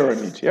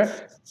pyramid, yeah?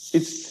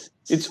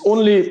 It's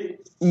only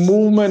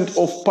movement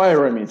of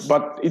pyramid,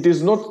 but it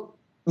is not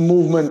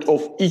movement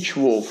of each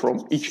wall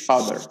from each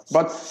other.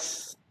 But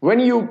when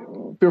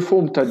you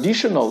perform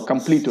traditional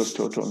complete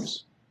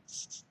osteotomies,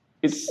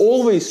 it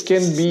always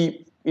can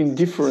be in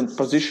different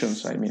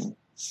positions, I mean.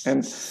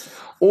 And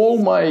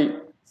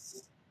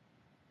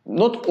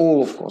not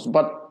all of course,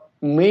 but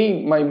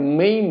my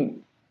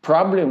main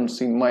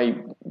problems in my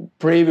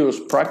previous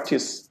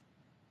practice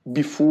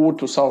before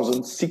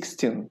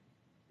 2016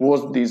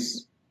 was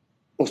these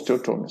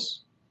osteotomies.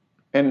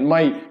 And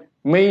my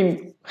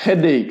main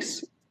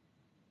headaches,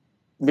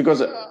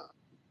 because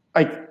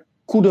I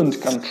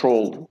couldn't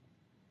control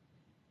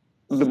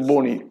the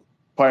bony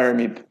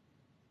pyramid,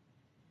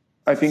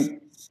 I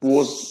think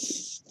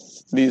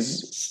was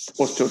these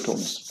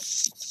osteotomies.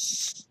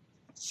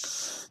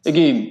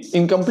 Again,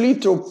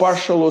 incomplete or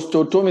partial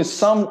osteotomy,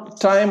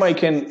 sometime I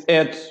can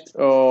add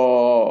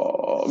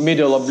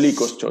medial oblique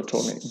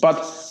osteotomy, but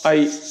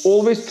I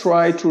always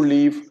try to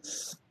leave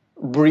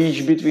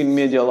bridge between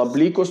medial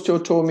oblique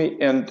osteotomy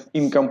and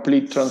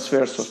incomplete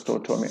transverse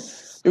osteotomy.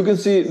 You can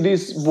see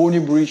this bony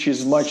bridge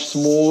is much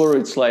smaller.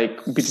 It's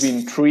like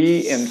between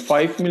 3 and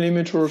 5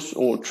 millimeters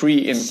or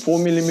 3 and 4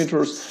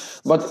 millimeters,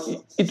 but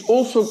it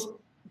also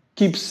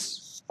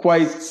keeps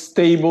quite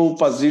stable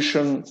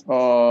position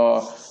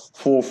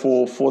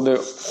for the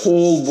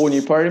whole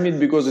bony pyramid,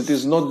 because it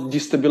is not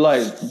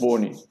destabilized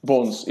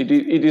bones. It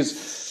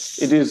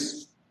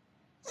is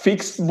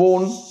fixed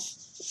bone,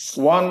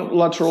 one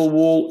lateral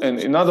wall and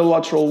another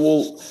lateral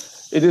wall.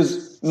 It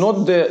is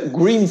not the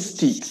green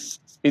stick.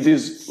 It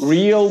is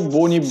real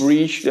bony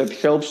breach that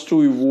helps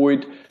to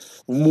avoid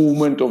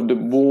movement of the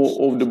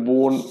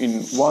bone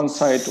in one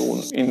side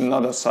or in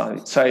another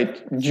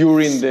side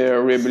during the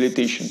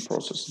rehabilitation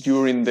process,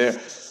 during the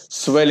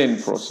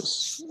swelling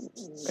process.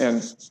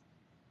 And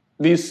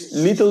this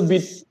little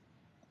bit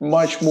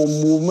much more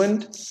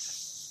movement,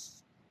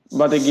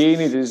 but again,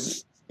 it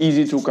is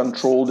easy to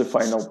control the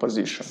final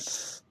position.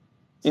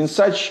 In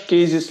such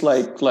cases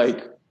like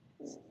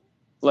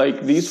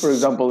this, for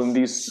example, in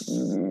this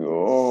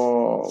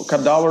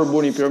cadaver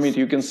bony pyramid,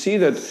 you can see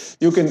that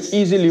you can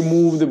easily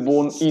move the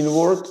bone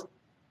inward,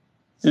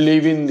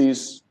 leaving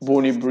this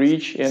bony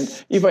breach. And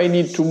if I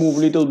need to move a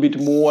little bit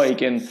more, I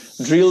can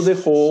drill the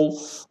hole,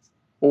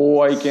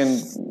 or I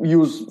can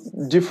use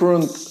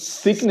different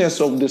thickness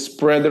of the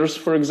spreaders.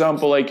 For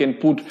example, I can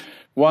put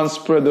one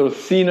spreader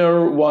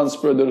thinner, one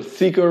spreader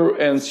thicker,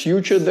 and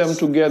suture them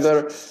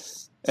together.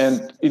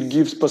 And it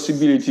gives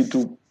possibility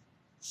to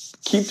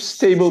keep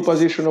stable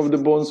position of the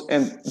bones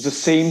and at the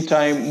same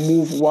time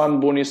move one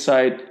bony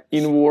side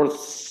inward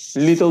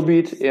little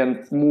bit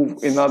and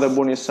move another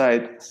bony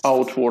side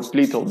outward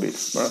little bit.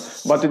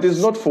 But it is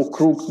not for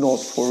crooked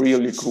nose, for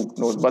really crooked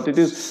nose, but it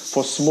is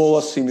for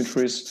smaller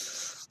symmetries.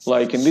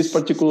 Like in this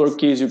particular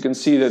case, you can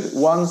see that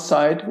one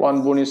side,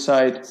 one bony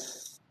side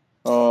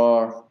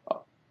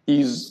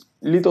is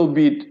little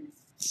bit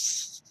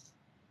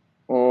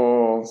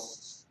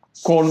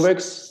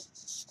convex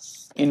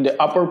in the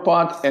upper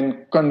part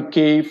and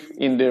concave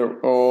in the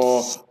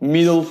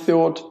middle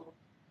third,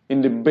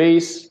 in the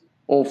base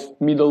of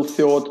middle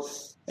third,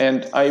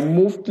 and I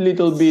moved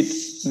little bit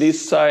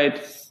this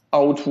side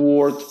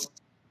outward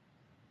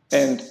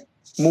and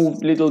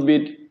moved little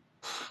bit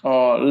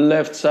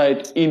left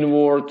side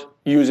inward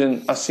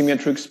using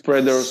asymmetric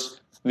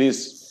spreaders,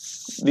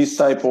 this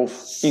type of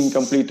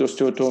incomplete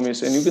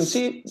osteotomies. And you can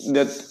see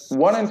that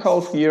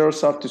 1.5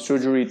 years after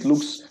surgery, it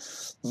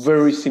looks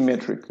very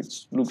symmetric. It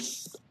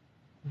looks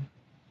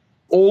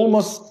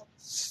almost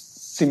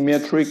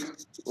symmetric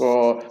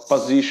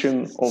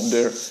position of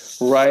the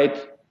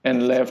right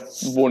and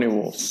left bony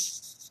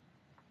walls.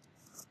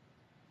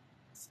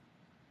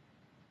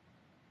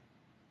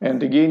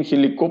 And again,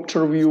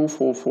 helicopter view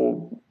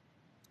for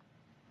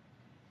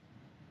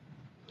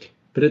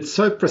but it's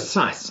so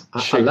precise.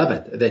 I love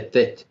it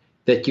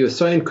that you're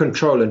so in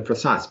control and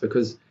precise,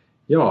 because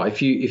yeah,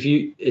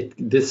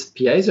 this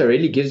piezo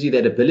really gives you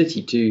that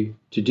ability to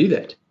do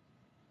that.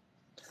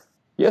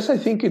 Yes, I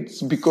think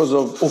it's because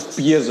of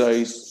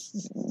piezo.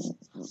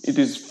 It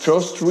is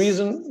first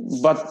reason,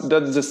 but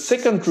that's the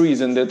second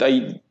reason that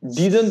I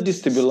didn't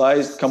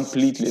destabilize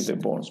completely the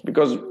bones,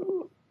 because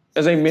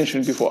as I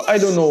mentioned before, I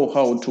don't know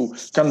how to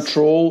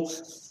control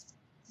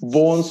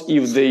bones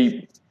if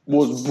they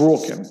was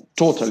broken,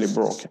 totally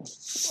broken.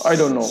 I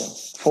don't know.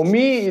 For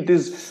me, it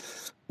is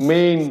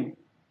main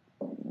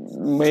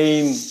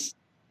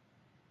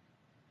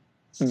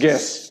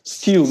guess,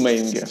 still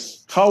main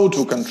guess, how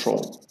to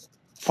control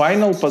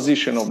final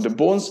position of the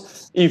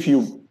bones if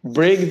you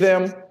break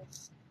them,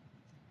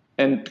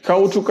 and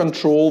how to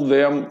control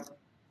them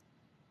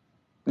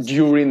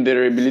during the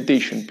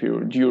rehabilitation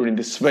period, during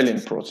the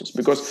swelling process,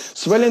 because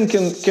swelling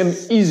can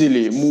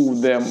easily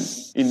move them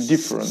in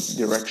different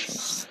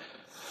directions.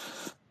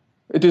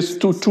 It is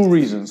two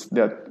reasons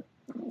that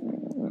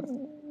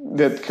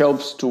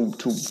helps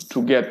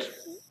to get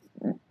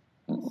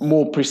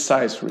more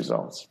precise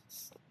results.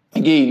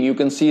 Again, you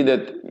can see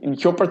that in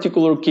your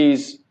particular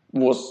case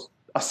was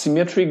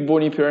asymmetric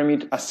bony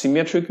pyramid,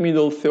 asymmetric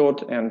middle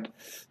third, and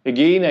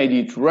again I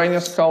did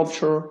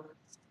rhinosculpture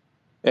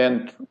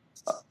and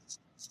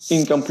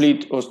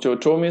incomplete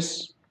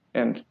osteotomies,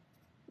 and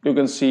you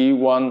can see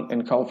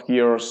 1.5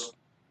 years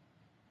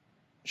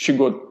she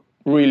got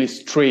really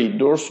straight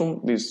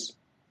dorsum, this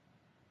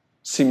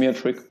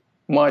symmetric,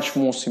 much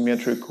more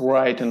symmetric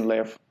right and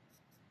left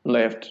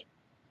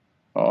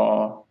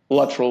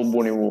lateral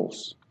bony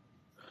walls.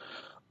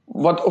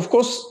 But of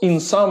course,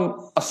 in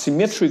some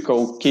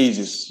asymmetrical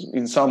cases,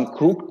 in some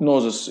crooked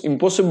noses,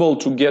 impossible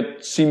to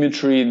get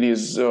symmetry,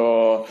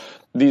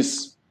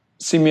 these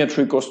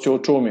symmetric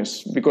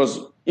osteotomies, because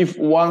if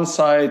one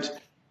side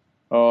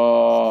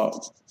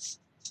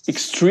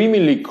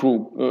extremely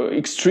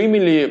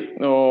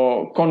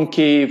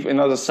concave,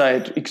 another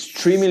side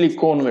extremely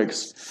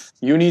convex,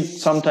 you need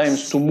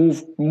sometimes to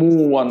move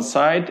one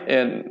side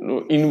and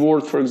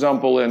inward, for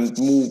example, and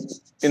move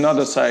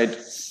another side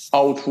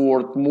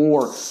outward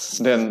more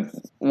than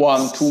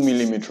 1-2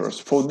 millimeters.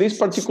 For these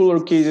particular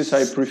cases,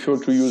 I prefer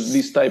to use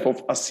this type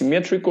of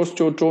asymmetric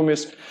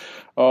osteotomies.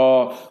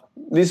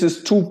 This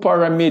is 2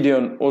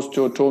 paramedian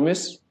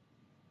osteotomies,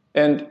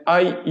 and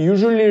I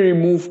usually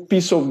remove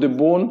piece of the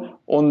bone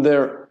on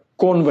their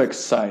convex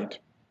side.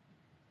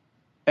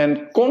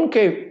 And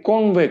concave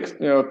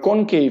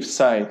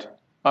side,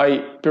 I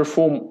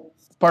perform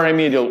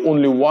paramedial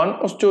only one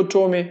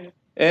osteotomy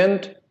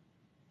and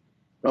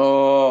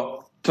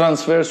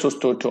transverse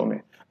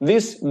osteotomy.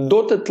 These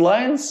dotted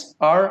lines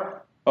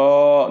are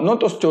not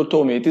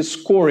osteotomy, it is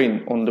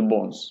scoring on the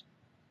bones.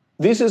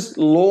 This is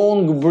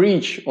long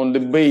bridge on the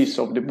base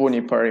of the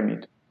bony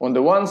pyramid on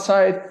the one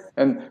side,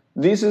 and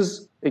this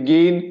is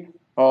again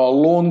a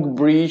long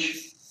bridge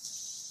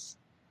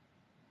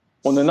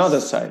on another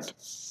side.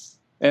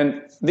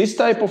 And this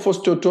type of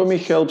osteotomy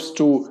helps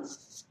to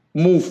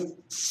move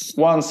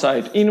one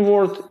side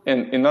inward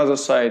and another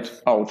side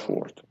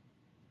outward.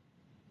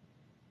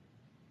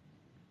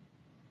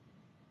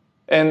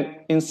 And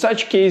in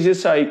such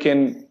cases, I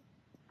can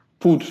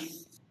put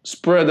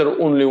spreader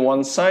only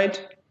one side,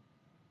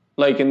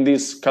 like in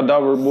this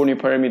cadaver bony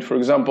pyramid, for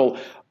example.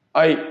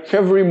 I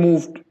have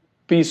removed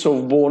piece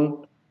of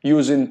bone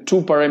using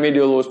 2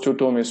 paramedial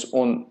osteotomies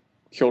on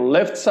her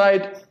left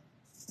side,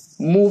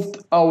 moved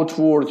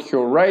outward her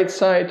right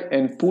side,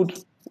 and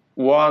put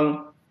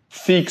one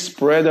thick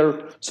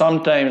spreader,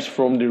 sometimes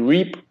from the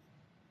rib,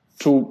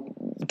 to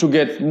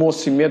get more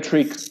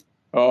symmetric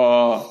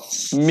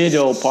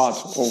middle part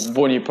of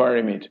bony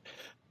pyramid.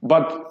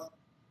 But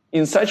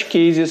in such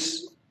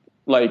cases,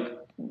 like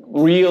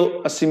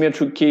real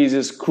asymmetric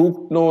cases,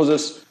 crooked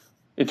noses.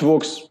 It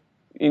works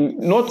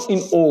not in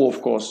all,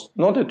 of course,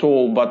 not at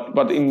all,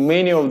 but in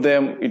many of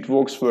them it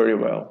works very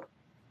well.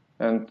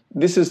 And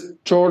this is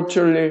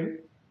tertiary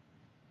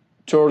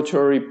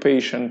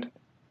patient.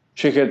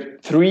 She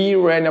had 3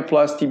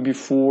 rhinoplasty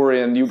before,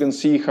 and you can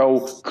see how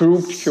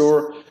crooked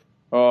her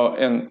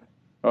and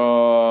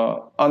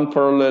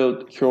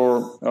unparalleled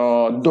her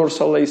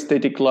dorsal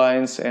aesthetic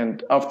lines.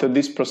 And after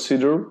this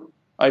procedure,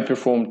 I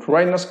performed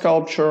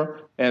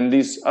rhinosculpture and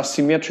this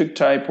asymmetric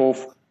type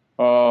of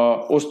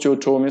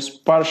osteotomies,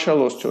 partial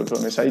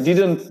osteotomies. I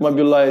didn't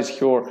mobilize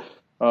her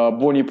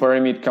bony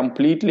pyramid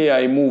completely.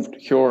 I moved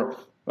her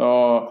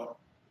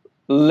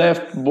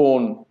left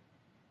bone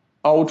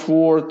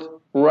outward,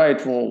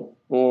 right wall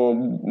or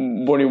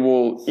bony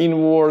wall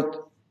inward,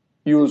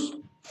 use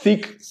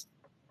thick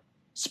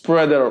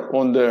spreader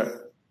on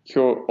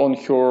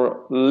her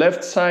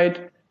left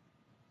side,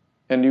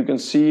 and you can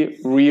see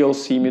real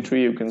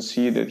symmetry. You can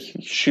see that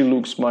she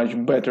looks much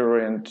better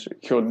and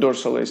her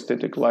dorsal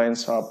aesthetic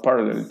lines are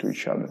parallel to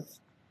each other.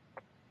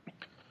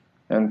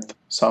 And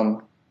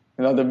some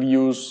another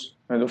views,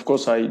 and of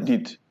course I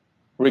did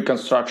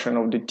reconstruction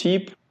of the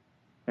tip,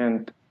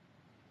 and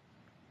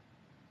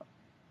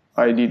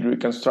I did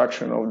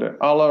reconstruction of the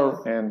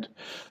alar. And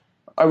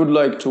I would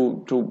like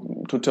to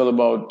tell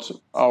about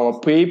our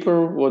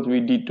paper, what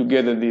we did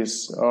together,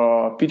 this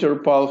Peter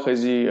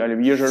Palhazy,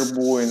 Olivier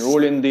Gerbeau, and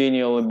Roland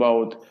Daniel,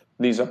 about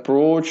this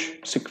approach,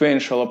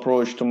 sequential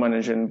approach to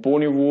managing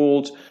bony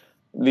vault.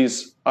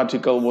 This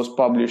article was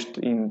published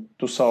in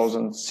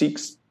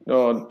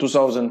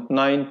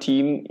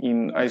 2019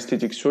 in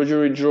Aesthetic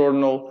Surgery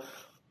Journal.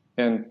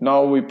 And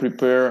now we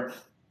prepare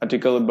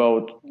article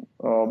about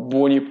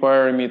bony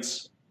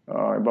pyramids,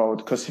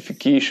 about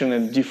classification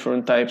and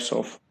different types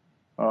of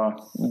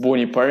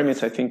bony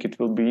pyramids. I think it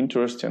will be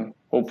interesting.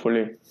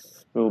 Hopefully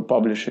we'll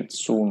publish it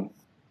soon.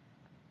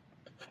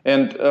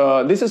 And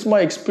this is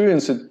my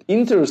experience. It's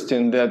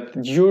interesting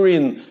that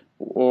during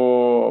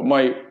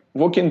my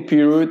working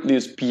period,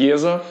 this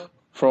piezo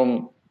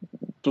from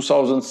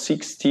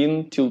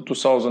 2016 till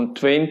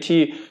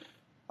 2020,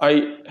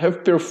 I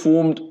have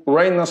performed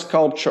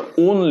rhinosculpture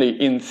only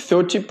in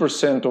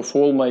 30% of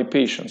all my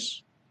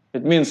patients.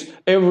 It means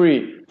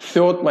every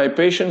third my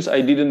patients,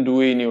 I didn't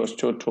do any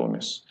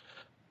osteotomies.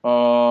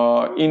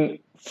 In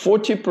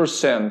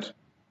 40%,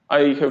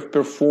 I have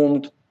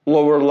performed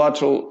lower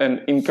lateral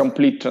and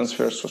incomplete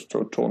transverse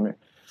osteotomy.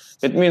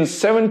 It means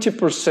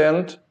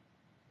 70%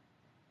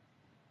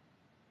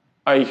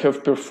 I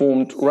have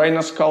performed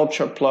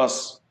rhinosculpture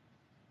plus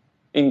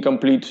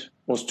incomplete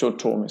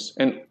osteotomies.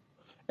 And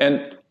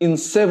in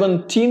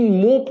 17%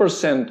 more,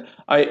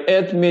 I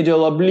add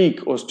medial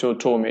oblique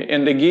osteotomy.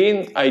 And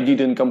again, I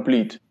didn't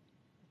complete.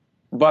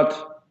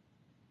 But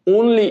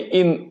only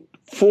in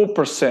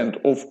 4%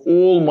 of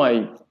all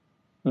my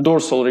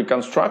dorsal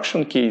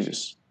reconstruction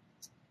cases,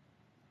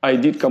 I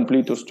did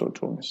complete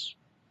osteotomies.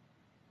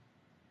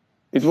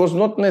 It was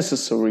not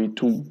necessary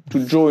to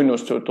join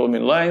osteotomy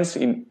lines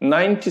in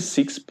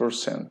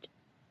 96%.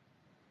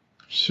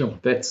 Sure,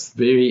 that's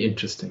very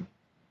interesting.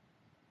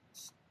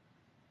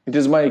 It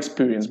is my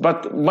experience.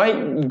 But my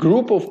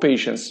group of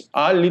patients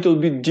are a little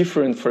bit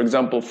different, for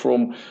example,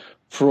 from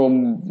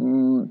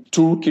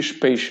Turkish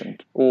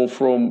patient, or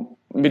from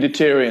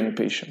Mediterranean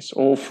patients,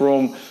 or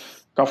from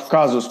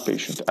Caucasus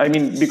patients. I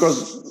mean,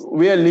 because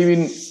we are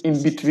living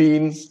in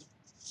between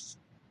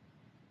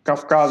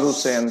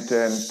Caucasus and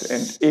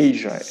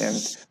Asia,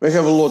 and we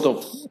have a lot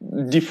of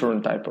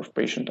different type of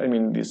patient. I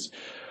mean, this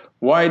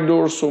wide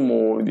dorsum,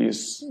 or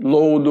this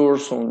low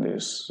dorsum,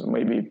 this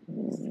maybe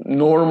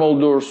normal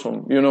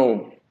dorsum. You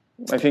know,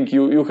 I think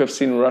you have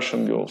seen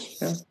Russian girls.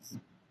 Yeah.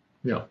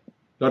 Yeah.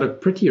 A lot of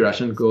pretty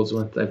Russian girls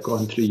once they've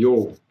gone through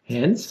your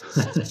hands.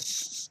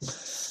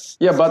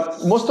 Yeah,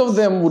 but most of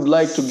them would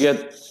like to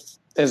get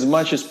as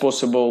much as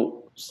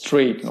possible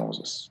straight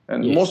noses.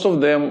 And yes, most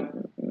of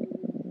them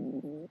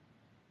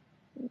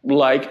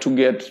like to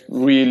get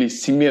really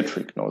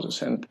symmetric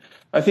noses. And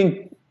I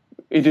think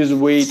it is a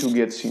way to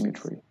get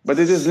symmetry. But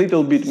it is a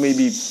little bit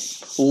maybe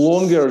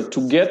longer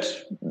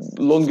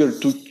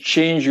to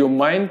change your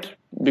mind,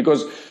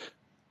 because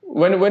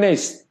when I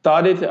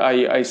studied,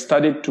 I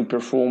studied to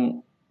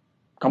perform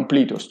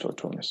complete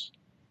osteotomies.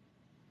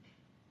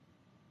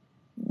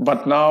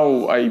 But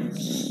now I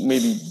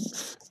maybe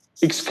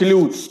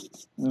exclude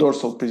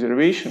dorsal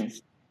preservation,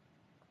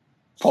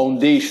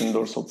 foundation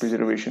dorsal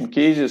preservation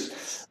cases.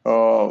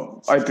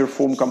 I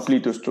perform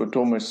complete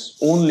osteotomies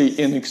only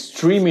in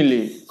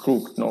extremely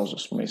crooked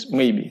noses,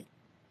 maybe.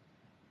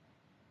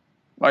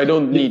 I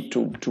don't need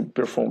to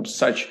perform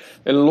such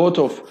a lot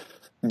of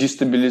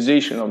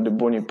destabilization of the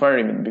bony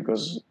pyramid,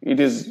 because it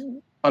is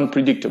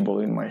unpredictable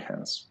in my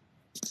hands.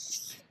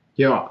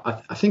 Yeah,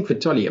 I think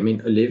Vitaly, I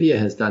mean, Olivia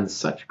has done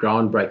such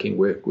groundbreaking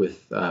work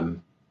with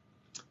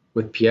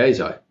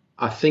piezo.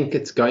 I think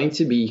it's going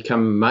to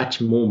become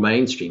much more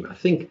mainstream. I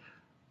think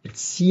it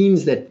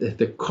seems that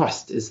the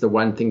cost is the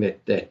one thing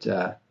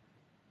that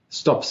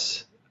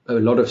stops a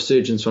lot of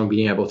surgeons from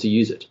being able to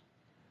use it.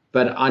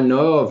 But I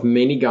know of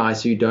many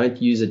guys who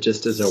don't use it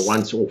just as a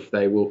once-off.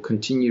 They will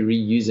continue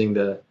reusing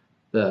the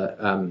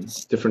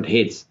different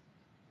heads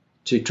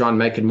to try and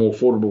make it more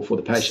affordable for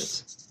the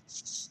patients.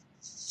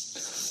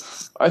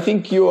 I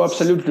think you're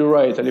absolutely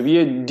right.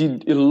 Olivier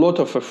did a lot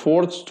of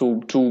efforts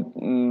to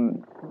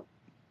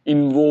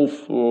involve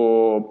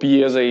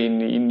PSA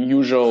in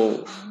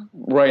usual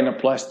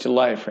rhinoplasty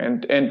life,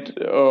 and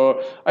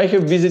I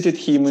have visited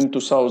him in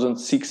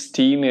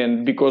 2016,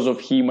 and because of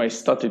him I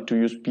started to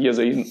use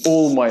PSA in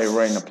all my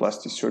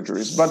rhinoplasty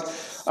surgeries. But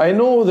I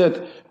know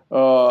that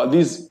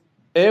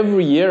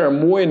every year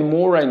more and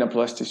more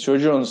rhinoplasty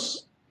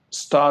surgeons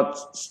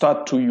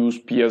start to use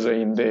PSA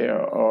in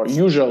their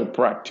usual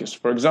practice.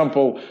 For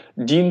example,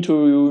 Dean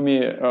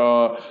Toyumi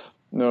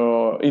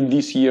in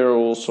this year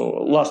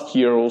last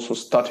year also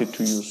started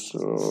to use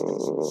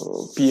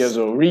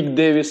PSA. Rick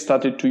Davis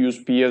started to use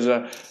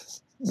PSA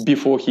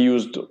before he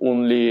used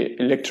only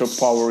electro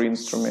power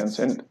instruments.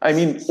 And I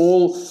mean,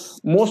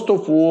 most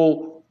of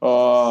all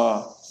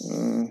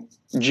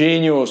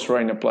genius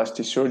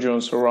rhinoplasty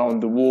surgeons around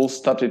the world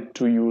started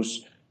to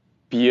use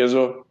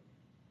PSA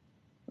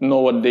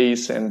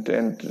nowadays, and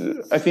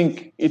I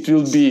think it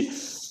will be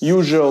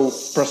usual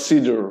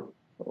procedure,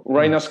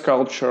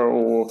 rhinosculpture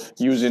or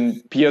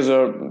using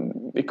PSA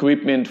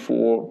equipment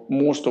for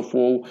most of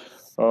all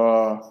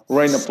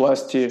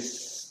rhinoplasty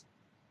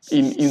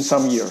in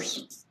some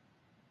years.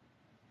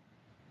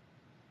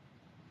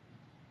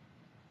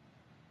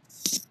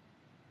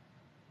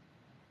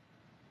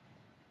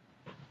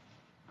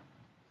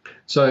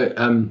 So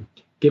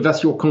give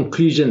us your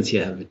conclusions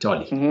here,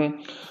 Vitaly.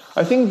 Mm-hmm.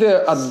 I think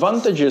the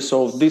advantages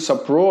of this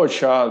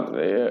approach are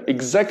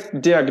exact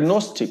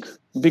diagnostic.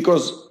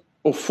 Because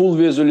of full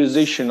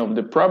visualization of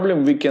the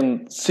problem, we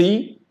can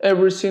see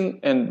everything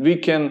and we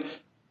can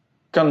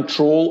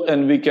control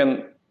and we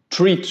can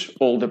treat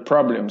all the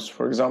problems.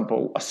 For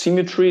example,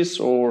 asymmetries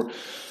or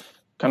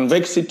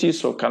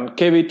convexities or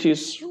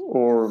concavities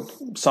or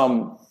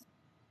some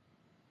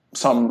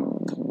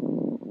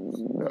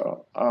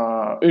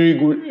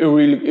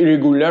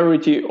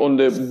irregularity on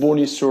the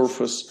bony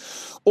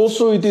surface.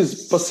 Also, it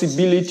is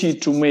possibility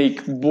to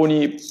make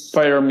bony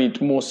pyramid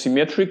more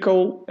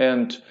symmetrical,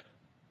 and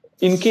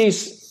in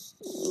case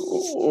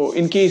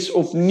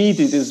of need,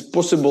 it is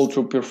possible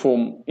to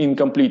perform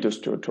incomplete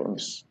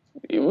osteotomies.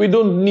 We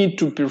don't need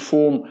to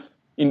perform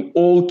in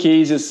all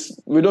cases.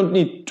 We don't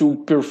need to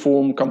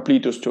perform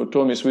complete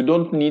osteotomies. We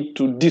don't need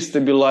to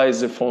destabilize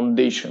the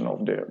foundation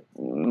of the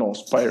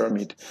nose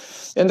pyramid.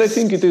 And I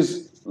think it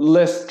is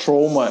less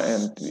trauma,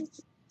 and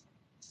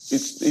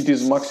it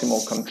is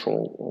maximal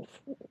control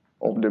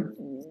of the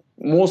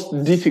most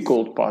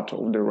difficult part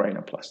of the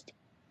rhinoplasty.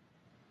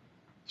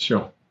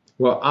 Sure.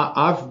 Well,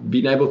 I've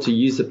been able to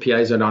use the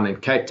piezo down in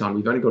Cape Town.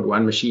 We've only got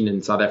one machine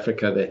in South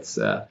Africa that's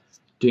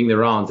doing the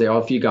rounds. There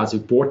are a few guys who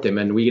bought them,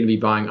 and we're going to be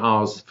buying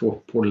ours for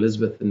Port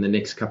Elizabeth in the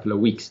next couple of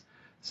weeks.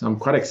 So I'm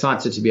quite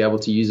excited to be able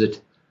to use it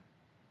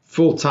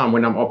full time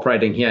when I'm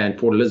operating here in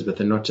Port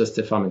Elizabeth, and not just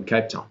if I'm in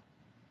Cape Town.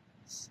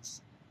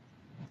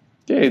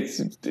 Yeah,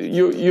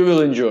 you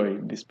will enjoy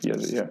this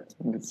piezo. Yeah,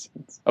 it's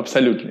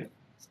absolutely.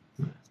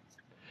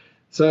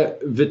 So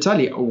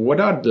Vitaly, what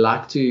I'd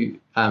like to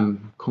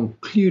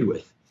conclude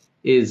with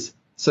is,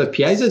 so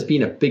piezo has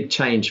been a big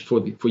change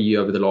for you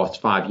over the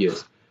last 5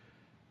 years.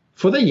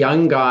 For the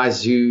young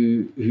guys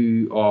who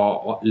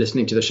are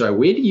listening to the show,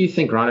 where do you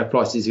think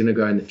rhinoplasty is going to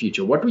go in the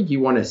future? What would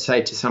you want to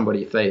say to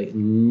somebody if they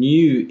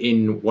knew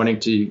in wanting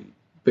to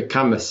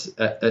become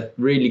a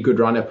really good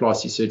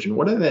rhinoplasty surgeon?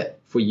 What are the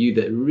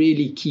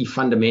really key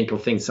fundamental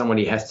things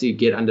somebody has to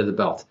get under the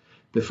belt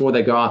before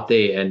they go out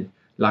there and,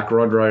 like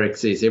Rod Roerick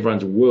says,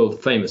 everyone's world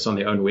famous on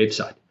their own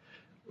website?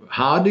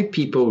 How do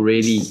people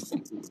really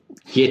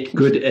get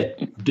good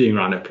at doing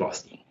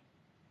rhinoplasty?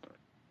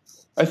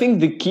 I think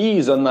the key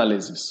is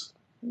analysis.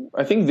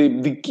 I think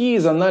the key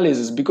is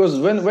analysis, because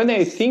when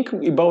I think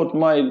about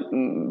my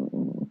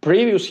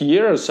previous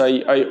years,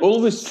 I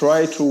always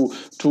try to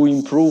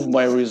improve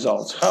my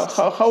results.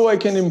 How I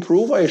can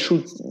improve? I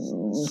should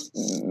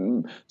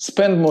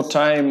spend more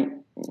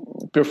time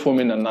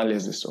performing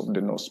analysis of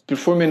the nose,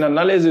 performing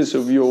analysis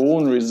of your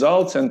own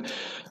results. And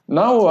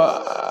now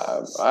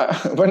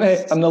when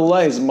I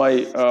analyze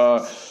my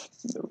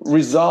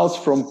results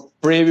from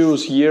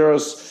previous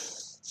years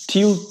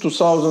till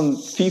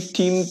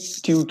 2015,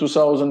 till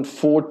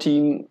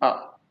 2014,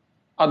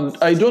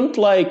 I don't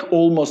like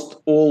almost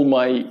all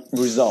my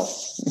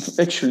results,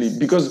 actually,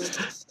 because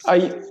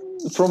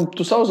from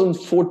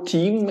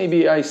 2014,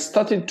 maybe I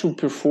started to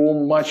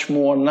perform much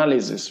more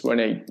analysis when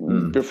I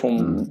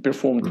performed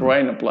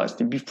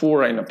rhinoplasty,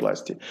 before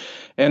rhinoplasty.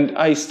 And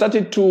I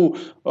started to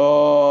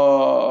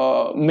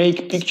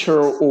make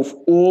picture of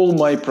all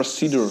my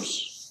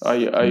procedures.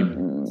 I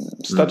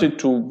started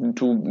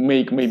to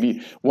make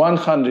maybe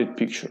 100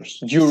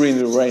 pictures during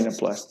the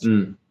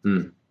rhinoplasty.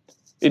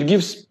 It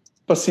gives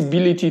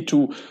possibility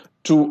to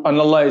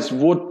analyze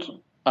what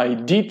I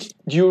did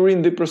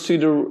during the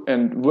procedure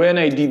and when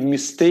I did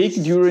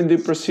mistake during the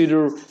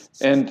procedure,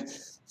 and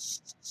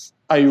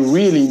I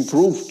really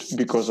improved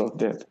because of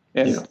that.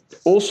 and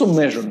also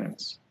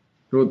measurements.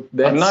 Well,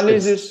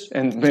 analysis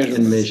and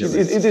measurements.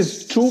 It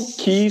is two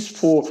keys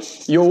for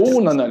your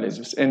own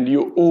analysis and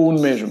your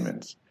own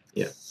measurements.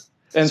 Yeah.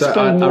 And so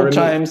spend more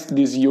times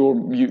this your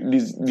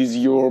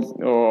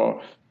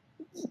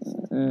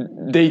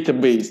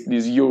database,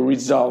 this your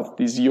result,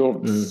 this your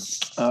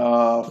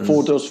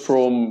photos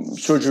from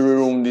surgery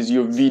room, this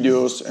your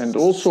videos, and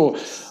also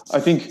I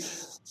think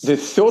the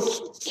third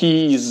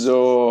key is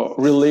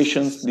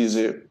relations. These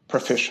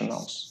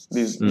professionals,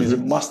 these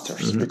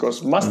masters,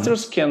 because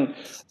masters can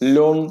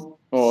learn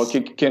or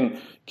can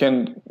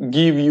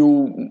give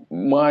you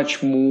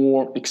much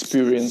more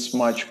experience,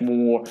 much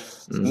more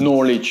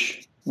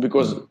knowledge,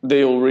 because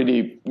they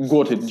already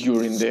got it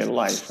during their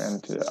life.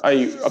 And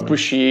I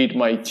appreciate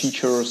my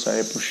teachers, I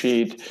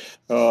appreciate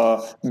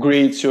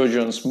great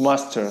surgeons,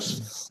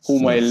 masters,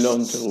 whom I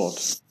learned a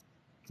lot.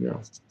 Yeah.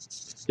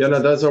 Yeah,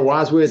 no, those are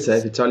wise words,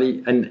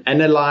 Vitaly. And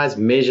analyze,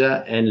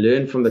 measure, and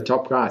learn from the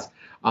top guys.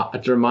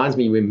 It reminds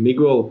me when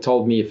Miguel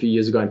told me a few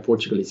years ago in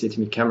Portugal, he said to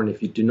me, Cameron,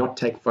 if you do not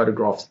take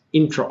photographs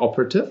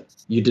intra-operative,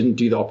 you didn't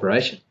do the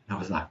operation. And I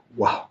was like,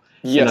 wow.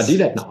 Yes. And I do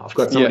that now. I've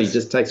got somebody who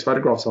just takes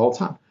photographs the whole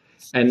time.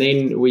 And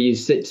then when you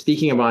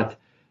speaking about,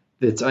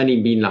 it's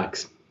only been like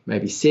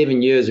maybe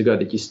 7 years ago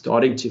that you're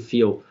starting to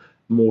feel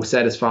more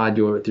satisfied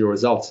with your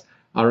results.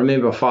 I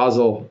remember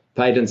Faisal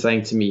Payden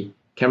saying to me,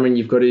 Cameron,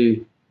 you've got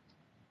to,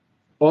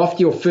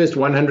 after your first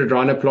 100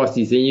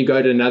 rhinoplasties, then you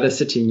go to another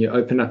city and you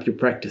open up your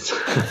practice.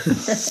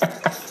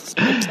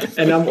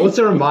 And I'm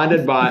also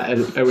reminded by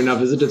when I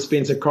visited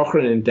Spencer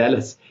Cochran in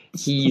Dallas,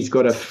 he's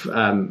got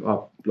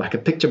like a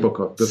picture book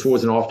of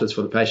befores and afters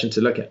for the patient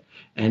to look at.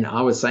 And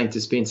I was saying to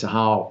Spencer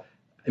how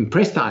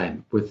impressed I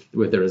am with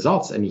the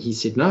results. And he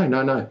said, no.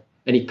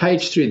 And he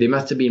paged through. There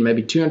must have been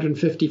maybe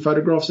 250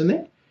 photographs in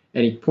there.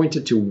 And he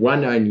pointed to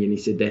one only and he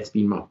said, that's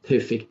been my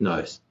perfect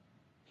nose.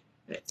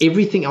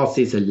 Everything else,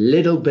 there's a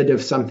little bit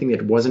of something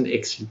that wasn't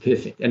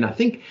perfect. And I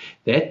think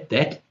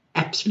that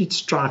absolute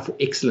strive for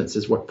excellence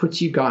is what puts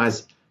you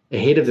guys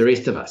ahead of the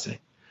rest of us.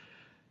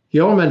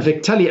 Yeah, man,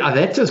 Vitaly,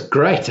 that was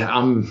great.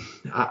 I'm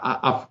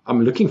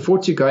looking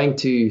forward to going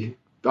to,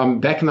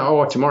 I'm back in the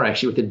OR tomorrow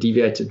actually with a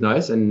deviated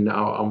nose, and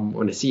I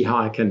want to see how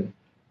I can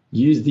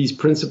use these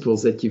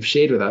principles that you've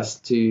shared with us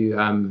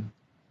to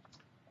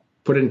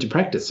put it into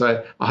practice.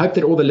 So I hope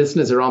that all the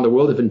listeners around the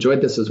world have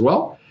enjoyed this as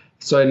well.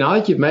 So now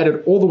that you've made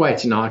it all the way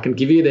to now, I can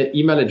give you the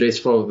email address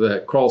for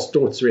the Carl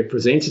Storz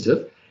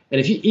representative.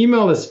 And if you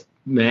email this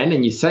man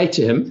and you say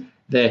to him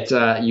that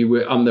you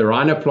were on the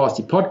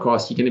Rhinoplasty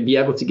podcast, you're going to be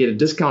able to get a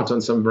discount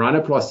on some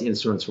rhinoplasty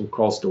instruments from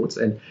Carl Storz.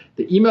 And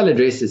the email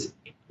address is,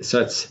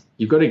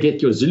 you've got to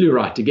get your Zulu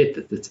right to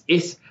get this.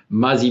 It's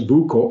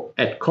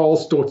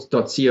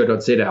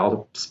smazibuko@carlstorz.co.za.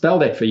 I'll spell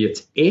that for you.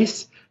 It's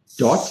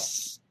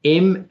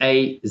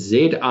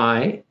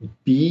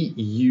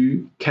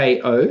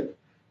s.mazibuko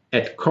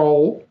at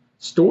Carl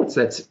Storz,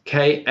 that's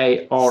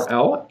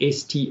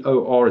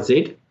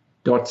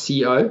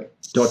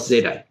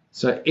KARLSTORZ.co.za.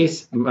 So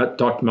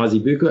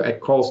s.mazibuko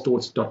at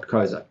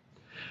carlstorz.co.za.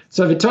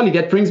 So Vitaly,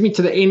 that brings me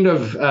to the end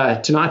of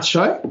tonight's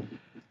show.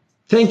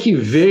 Thank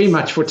you very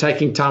much for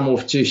taking time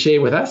off to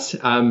share with us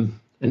an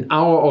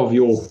hour of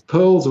your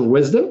pearls of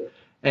wisdom.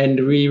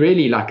 And we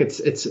really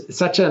it's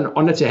such an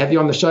honor to have you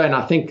on the show. And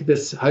I think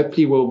this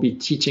hopefully will be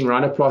teaching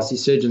rhinoplasty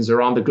surgeons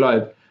around the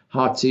globe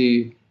how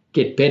to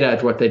get better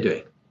at what they're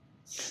doing.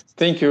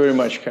 Thank you very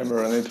much,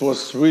 Cameron. It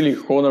was really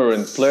honor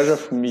and pleasure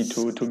for me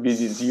to be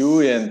with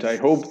you, and I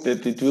hope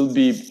that it will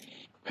be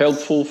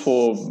helpful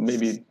for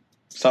maybe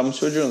some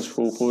surgeons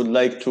who would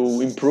like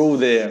to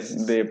improve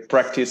their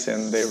practice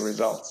and their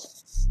results.